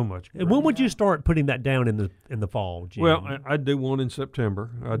so much. And when would you start putting that down in the fall, Jim? Well, I'd do one in September.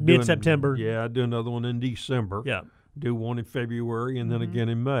 Mid-September? Yeah, I'd do another one in December. yeah. Do one in February, and then again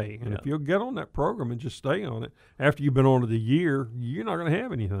in May. And if you'll get on that program and just stay on it, after you've been on it a year, you're not going to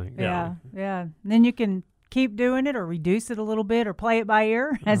have anything. Yeah. And then you can keep doing it or reduce it a little bit or play it by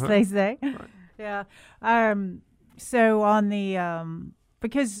ear, as they say. Yeah. So on the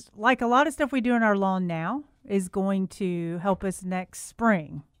because like a lot of stuff we do in our lawn now is going to help us next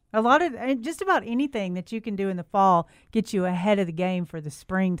spring. A lot of just about anything that you can do in the fall gets you ahead of the game for the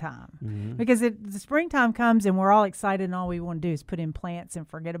springtime. Because the springtime comes and we're all excited and all we want to do is put in plants and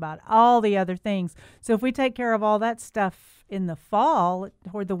forget about all the other things. So if we take care of all that stuff in the fall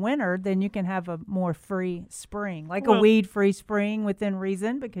or the winter, then you can have a more free spring, like a weed-free spring within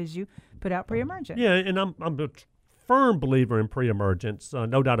reason because you put out pre-emergent. Yeah, and I'm a firm believer in pre-emergence,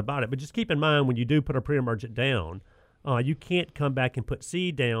 no doubt about it. But just keep in mind when you do put a pre-emergent down, you can't come back and put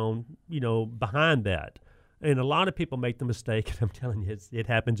seed down, behind that. And a lot of people make the mistake, and I'm telling you, it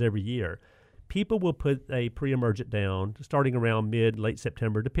happens every year. People will put a pre-emergent down starting around late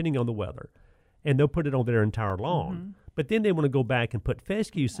September, depending on the weather, and they'll put it on their entire lawn. But then they want to go back and put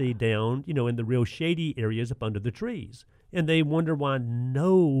fescue seed down, in the real shady areas up under the trees. And they wonder why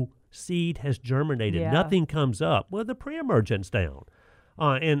no seed has germinated. Yeah. Nothing comes up. Well, the pre-emergent's down.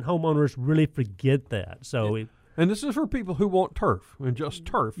 And homeowners really forget that. So And this is for people who want turf and just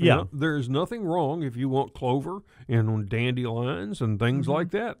turf. Yeah. There's nothing wrong if you want clover and dandelions and things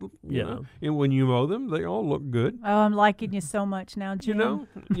like that. You know. And when you mow them, they all look good. Oh, I'm liking you so much now, Jim.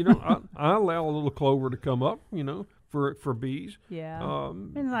 I allow a little clover to come up, for bees. Yeah.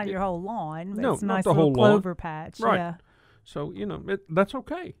 It's not your whole lawn, but no, it's a not nice the little whole lawn. clover patch. Right. Yeah. So, that's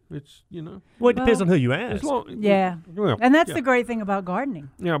okay. It's, well, it depends on who you ask. as long, Yeah. well, And that's yeah. the great thing about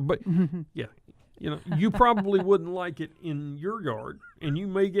gardening. Yeah, but, yeah. You probably wouldn't like it in your yard, and you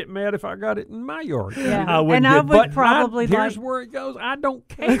may get mad if I got it in my yard. Yeah. I wouldn't and I get- would But probably here's like. where it goes. I don't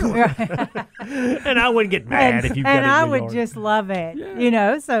care. And I wouldn't get mad if you got it and in I your would yard. just love it.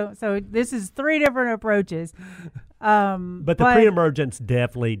 Yeah. So this is 3 different approaches. But the pre-emergents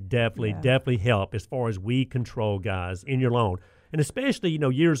definitely help as far as weed control, guys, in your lawn. And especially,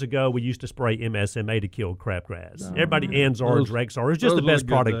 years ago, we used to spray MSMA to kill crabgrass. Everybody, Anzards, Rexar, is just the those were best the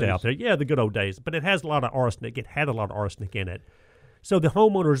good product days. out there. Yeah, the good old days. But it has a lot of arsenic. It had a lot of arsenic in it. So the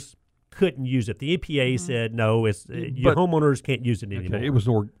homeowners couldn't use it. The EPA said, no, your homeowners can't use it anymore. Okay,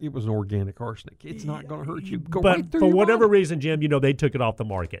 it was an organic arsenic. It's not going to hurt you. Go But right through for your whatever body. reason, Jim, they took it off the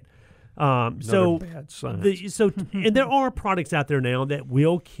market. Another bad science. And there are products out there now that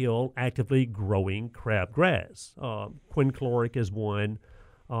will kill actively growing crabgrass. Quincloric is one.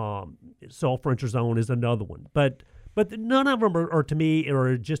 Sulfentrazone is another one. But none of them are to me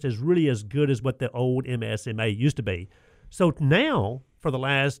are just really as good as what the old MSMA used to be. So now, for the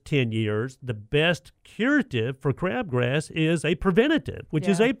last 10 years, the best curative for crabgrass is a preventative, which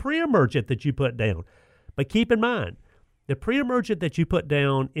is a pre-emergent that you put down. But keep in mind, the pre-emergent that you put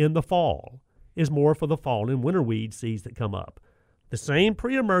down in the fall is more for the fall and winter weed seeds that come up. The same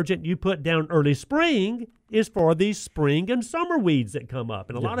pre-emergent you put down early spring is for these spring and summer weeds that come up.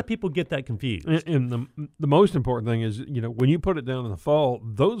 And a lot of people get that confused. And the most important thing is, when you put it down in the fall,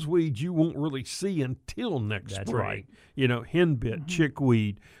 those weeds you won't really see until next That's spring. right. Henbit,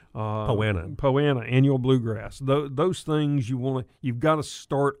 chickweed, Poana, annual bluegrass. Those things you've got to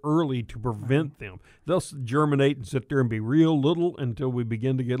start early to prevent them. They'll germinate and sit there and be real little until we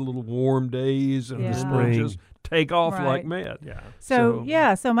begin to get a little warm days and Yeah. then they'll just take off like Right. mad. Yeah.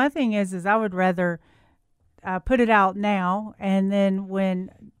 So my thing is I would rather put it out now, and then when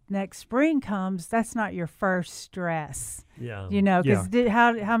next spring comes, that's not your first stress. Yeah. You know, because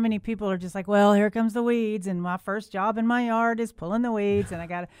how many people are just like, well, here comes the weeds, and my first job in my yard is pulling the weeds, and I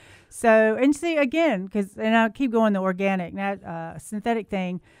got to. So, and see, again, and I'll keep going the organic, not synthetic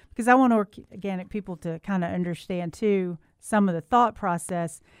thing, because I want organic people to kind of understand, too, some of the thought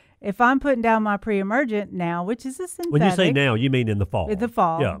process. If I'm putting down my pre-emergent now, which is a synthetic. When you say now, you mean in the fall. In the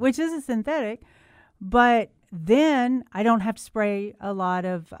fall, which is a synthetic, but then I don't have to spray a lot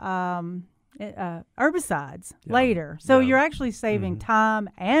of herbicides later. So you're actually saving time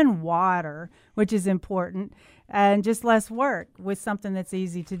and water, which is important, and just less work with something that's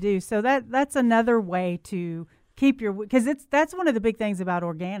easy to do. So that's another way to keep because that's one of the big things about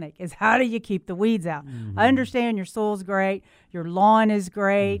organic is how do you keep the weeds out. I understand your soil's great, your lawn is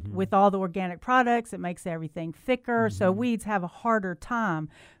great. With all the organic products, it makes everything thicker, so weeds have a harder time.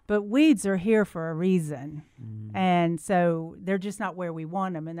 But weeds are here for a reason, and so they're just not where we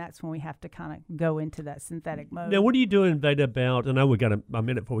want them, and that's when we have to kind of go into that synthetic mode. Now, what are you doing, Veda, about, I know we got a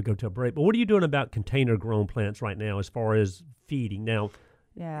minute before we go to a break, but what are you doing about container-grown plants right now as far as feeding? Now,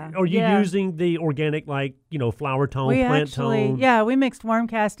 are you using the organic, flower tone, plant tone? Yeah, we mixed worm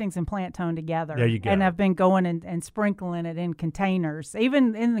castings and plant tone together. There you go. And I've been going and sprinkling it in containers,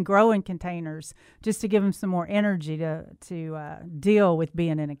 even in the growing containers, just to give them some more energy to deal with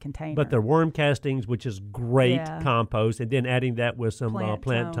being in a container. But they're worm castings, which is great compost, and then adding that with some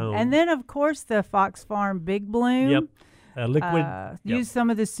plant tone. And then, of course, the Fox Farm Big Bloom. Yep. Liquid. Used some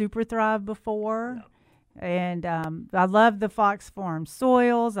of the Super Thrive before. Yep. And I love the Fox Farm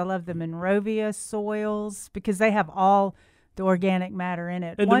soils. I love the Monrovia soils because they have all the organic matter in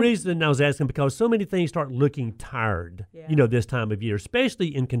it. And the reason I was asking, because so many things start looking tired, this time of year,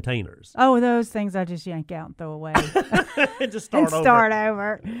 especially in containers. Oh, those things I just yank out and throw away. And just start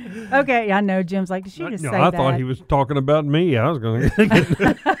over. Okay, I know Jim's like, did she just say that? I thought he was talking about me. I was going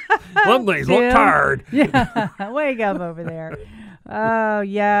to some things look tired. Yeah, wake up over there. Oh,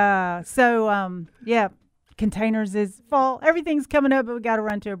 yeah. So, containers is fall. Everything's coming up, but we got to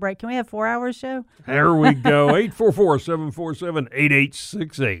run to a break. Can we have 4 hours show? There we go.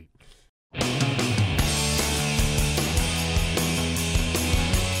 844-747-8868.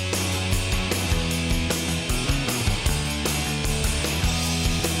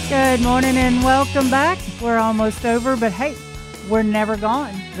 Good morning and welcome back. We're almost over, but hey, we're never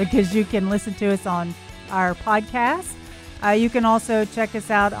gone because you can listen to us on our podcast. You can also check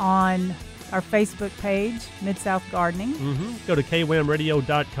us out on our Facebook page, Mid-South Gardening. Go to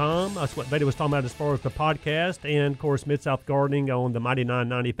kwamradio.com. That's what Betty was talking about as far as the podcast. And, of course, Mid-South Gardening on the Mighty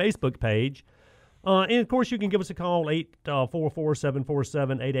 990 Facebook page. And, of course, you can give us a call,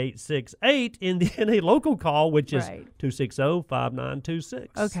 844-747-8868, and then a local call, which is 260-5926.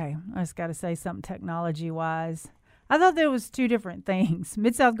 Okay. I just got to say something technology-wise. I thought there was two different things,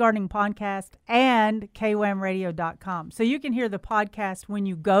 Mid-South Gardening Podcast and kwamradio.com. So you can hear the podcast when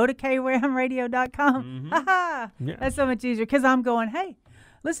you go to kwamradio.com. That's so much easier because I'm going, hey,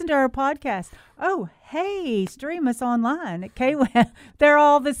 listen to our podcast. Oh, hey, stream us online at KWAM. They're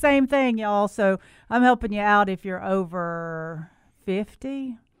all the same thing, y'all. So I'm helping you out if you're over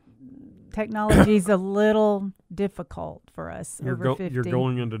 50. Technology's a little difficult for us over 50. You're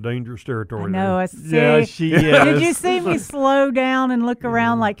going into dangerous territory. I know. I see. Yeah, she is. Did you see me slow down and look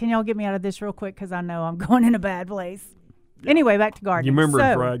around like, can y'all get me out of this real quick? Because I know I'm going in a bad place. Anyway, back to gardening. You remember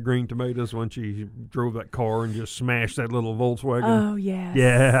Fried Green Tomatoes when she drove that car and just smashed that little Volkswagen? Oh, yes.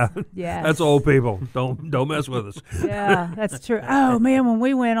 Yeah. Yes. That's old people. Don't mess with us. Yeah, that's true. Oh, man, when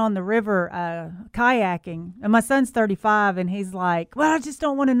we went on the river kayaking, and my son's 35, and he's like, well, I just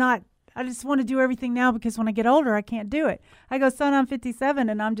want to do everything now because when I get older, I can't do it. I go, son, I'm 57,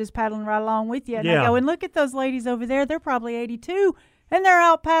 and I'm just paddling right along with you. And I go, and look at those ladies over there. They're probably 82, and they're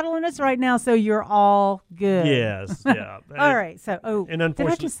out paddling us right now, so you're all good. Yes, yeah. All right, so, and unfortunately, did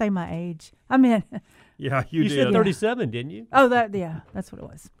I just say my age? I mean, yeah, you did. You said 37, didn't you? Oh, that's what it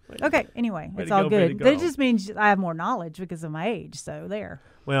was. Okay, anywye, it's all good. That just means I have more knowledge because of my age, so there.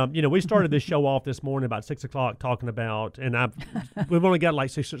 Well, we started this show off this morning about 6 o'clock talking about, and we've only got like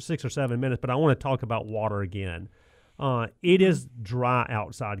 6 or 7 minutes, but I want to talk about water again. It is dry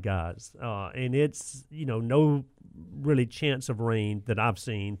outside, guys, and it's, no really chance of rain that I've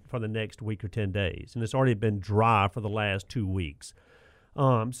seen for the next week or 10 days, and it's already been dry for the last 2 weeks.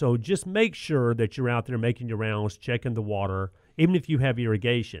 So just make sure that you're out there making your rounds, checking the water, even if you have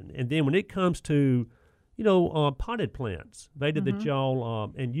irrigation. And then when it comes to potted plants, Veda, that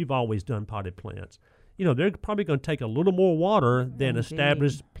y'all, and you've always done potted plants, they're probably going to take a little more water than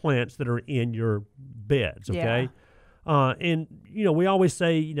established plants that are in your beds, okay? And, we always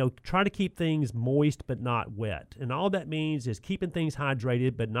say, try to keep things moist but not wet. And all that means is keeping things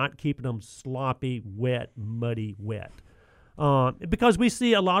hydrated but not keeping them sloppy, wet, muddy, wet. Because we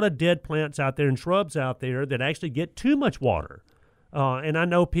see a lot of dead plants out there and shrubs out there that actually get too much water. And I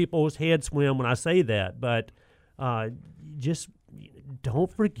know people's heads swim when I say that, but just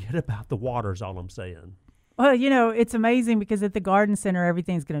don't forget about the water is all I'm saying. Well, it's amazing because at the garden center,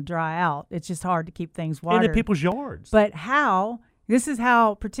 everything's going to dry out. It's just hard to keep things watered. And in people's yards. But this is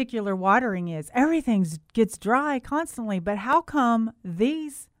how particular watering is. Everything gets dry constantly. But how come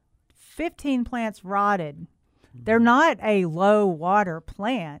these 15 plants rotted? They're not a low water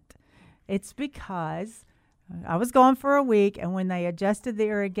plant. It's because I was gone for a week, and when they adjusted the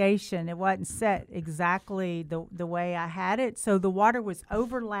irrigation, it wasn't set exactly the way I had it. So the water was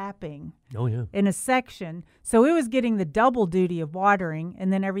overlapping in a section. So it was getting the double duty of watering,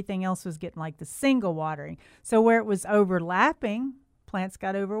 and then everything else was getting like the single watering. So where it was overlapping, plants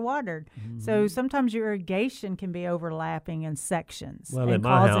got overwatered. Mm-hmm. So sometimes your irrigation can be overlapping in sections and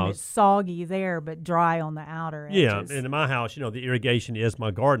causing it soggy there but dry on the outer edges. Yeah, and in my house, the irrigation is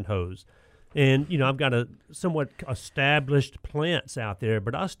my garden hose. And, I've got a somewhat established plants out there,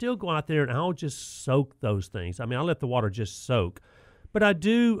 but I still go out there and I'll just soak those things. I mean, I let the water just soak. But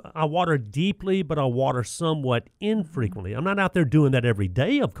I water deeply, but I water somewhat infrequently. I'm not out there doing that every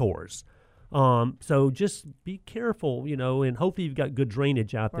day, of course. So just be careful, and hopefully you've got good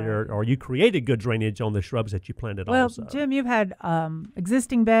drainage out there, or you created good drainage on the shrubs that you planted also. Well, Jim, you've had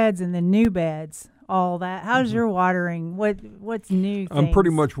existing beds and then new beds, all that. How's your watering? What's new things? I'm pretty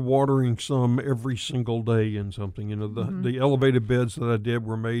much watering some every single day in something. The elevated beds that I did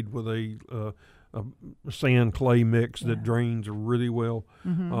were made with a sand clay mix that drains really well.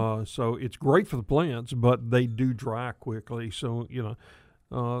 Mm-hmm. So it's great for the plants, but they do dry quickly. So,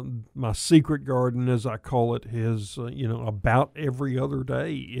 my secret garden, as I call it, is, about every other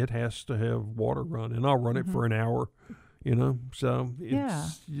day it has to have water run, and I'll run it for an hour, so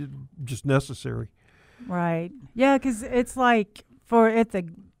it's just necessary. Right. Yeah, because it's like at the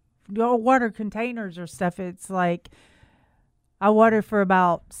water containers or stuff, it's like I water for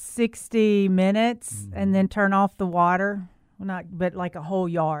about 60 minutes and then turn off the water, but like a whole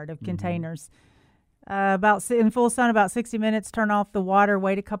yard of containers. About in full sun, about 60 minutes, turn off the water,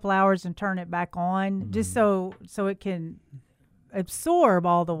 wait a couple hours and turn it back on, just so it can absorb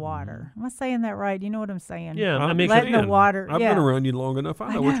all the water. Am I saying that right? Do you know what I'm saying? Yeah, I'm letting the water. I've been around you long enough.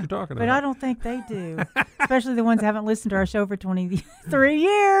 I know what you're talking about. But I don't think they do, especially the ones who haven't listened to our show for 23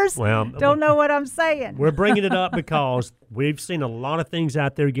 years. Well, don't know what I'm saying. We're bringing it up because we've seen a lot of things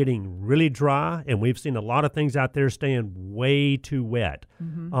out there getting really dry, and we've seen a lot of things out there staying way too wet.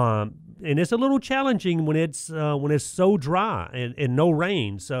 Mm-hmm. And it's a little challenging when it's so dry and no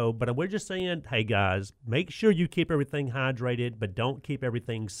rain. So, but we're just saying, hey guys, make sure you keep everything hydrated, but don't keep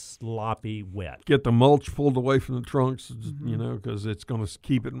everything sloppy wet. Get the mulch pulled away from the trunks, because it's going to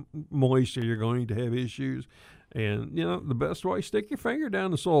keep it moist, or you're going to have issues. And, the best way, stick your finger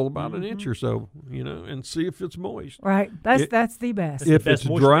down the soil about an inch or so, and see if it's moist. Right. That's the best. If it's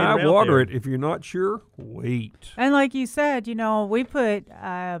dry, water it. If you're not sure, wait. And like you said, we put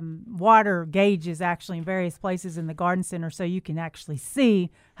water gauges actually in various places in the garden center so you can actually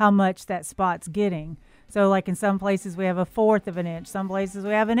see how much that spot's getting. So like in some places we have 1/4 of an inch. Some places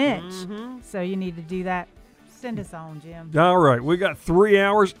we have an inch. Mm-hmm. So you need to do that. Send us on, Jim. All right. We got 3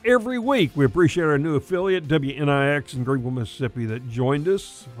 hours every week. We appreciate our new affiliate, WNIX in Greenville, Mississippi, that joined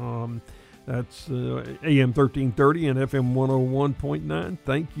us. That's AM 1330 and FM 101.9.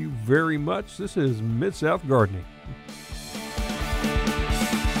 Thank you very much. This is Mid-South Gardening.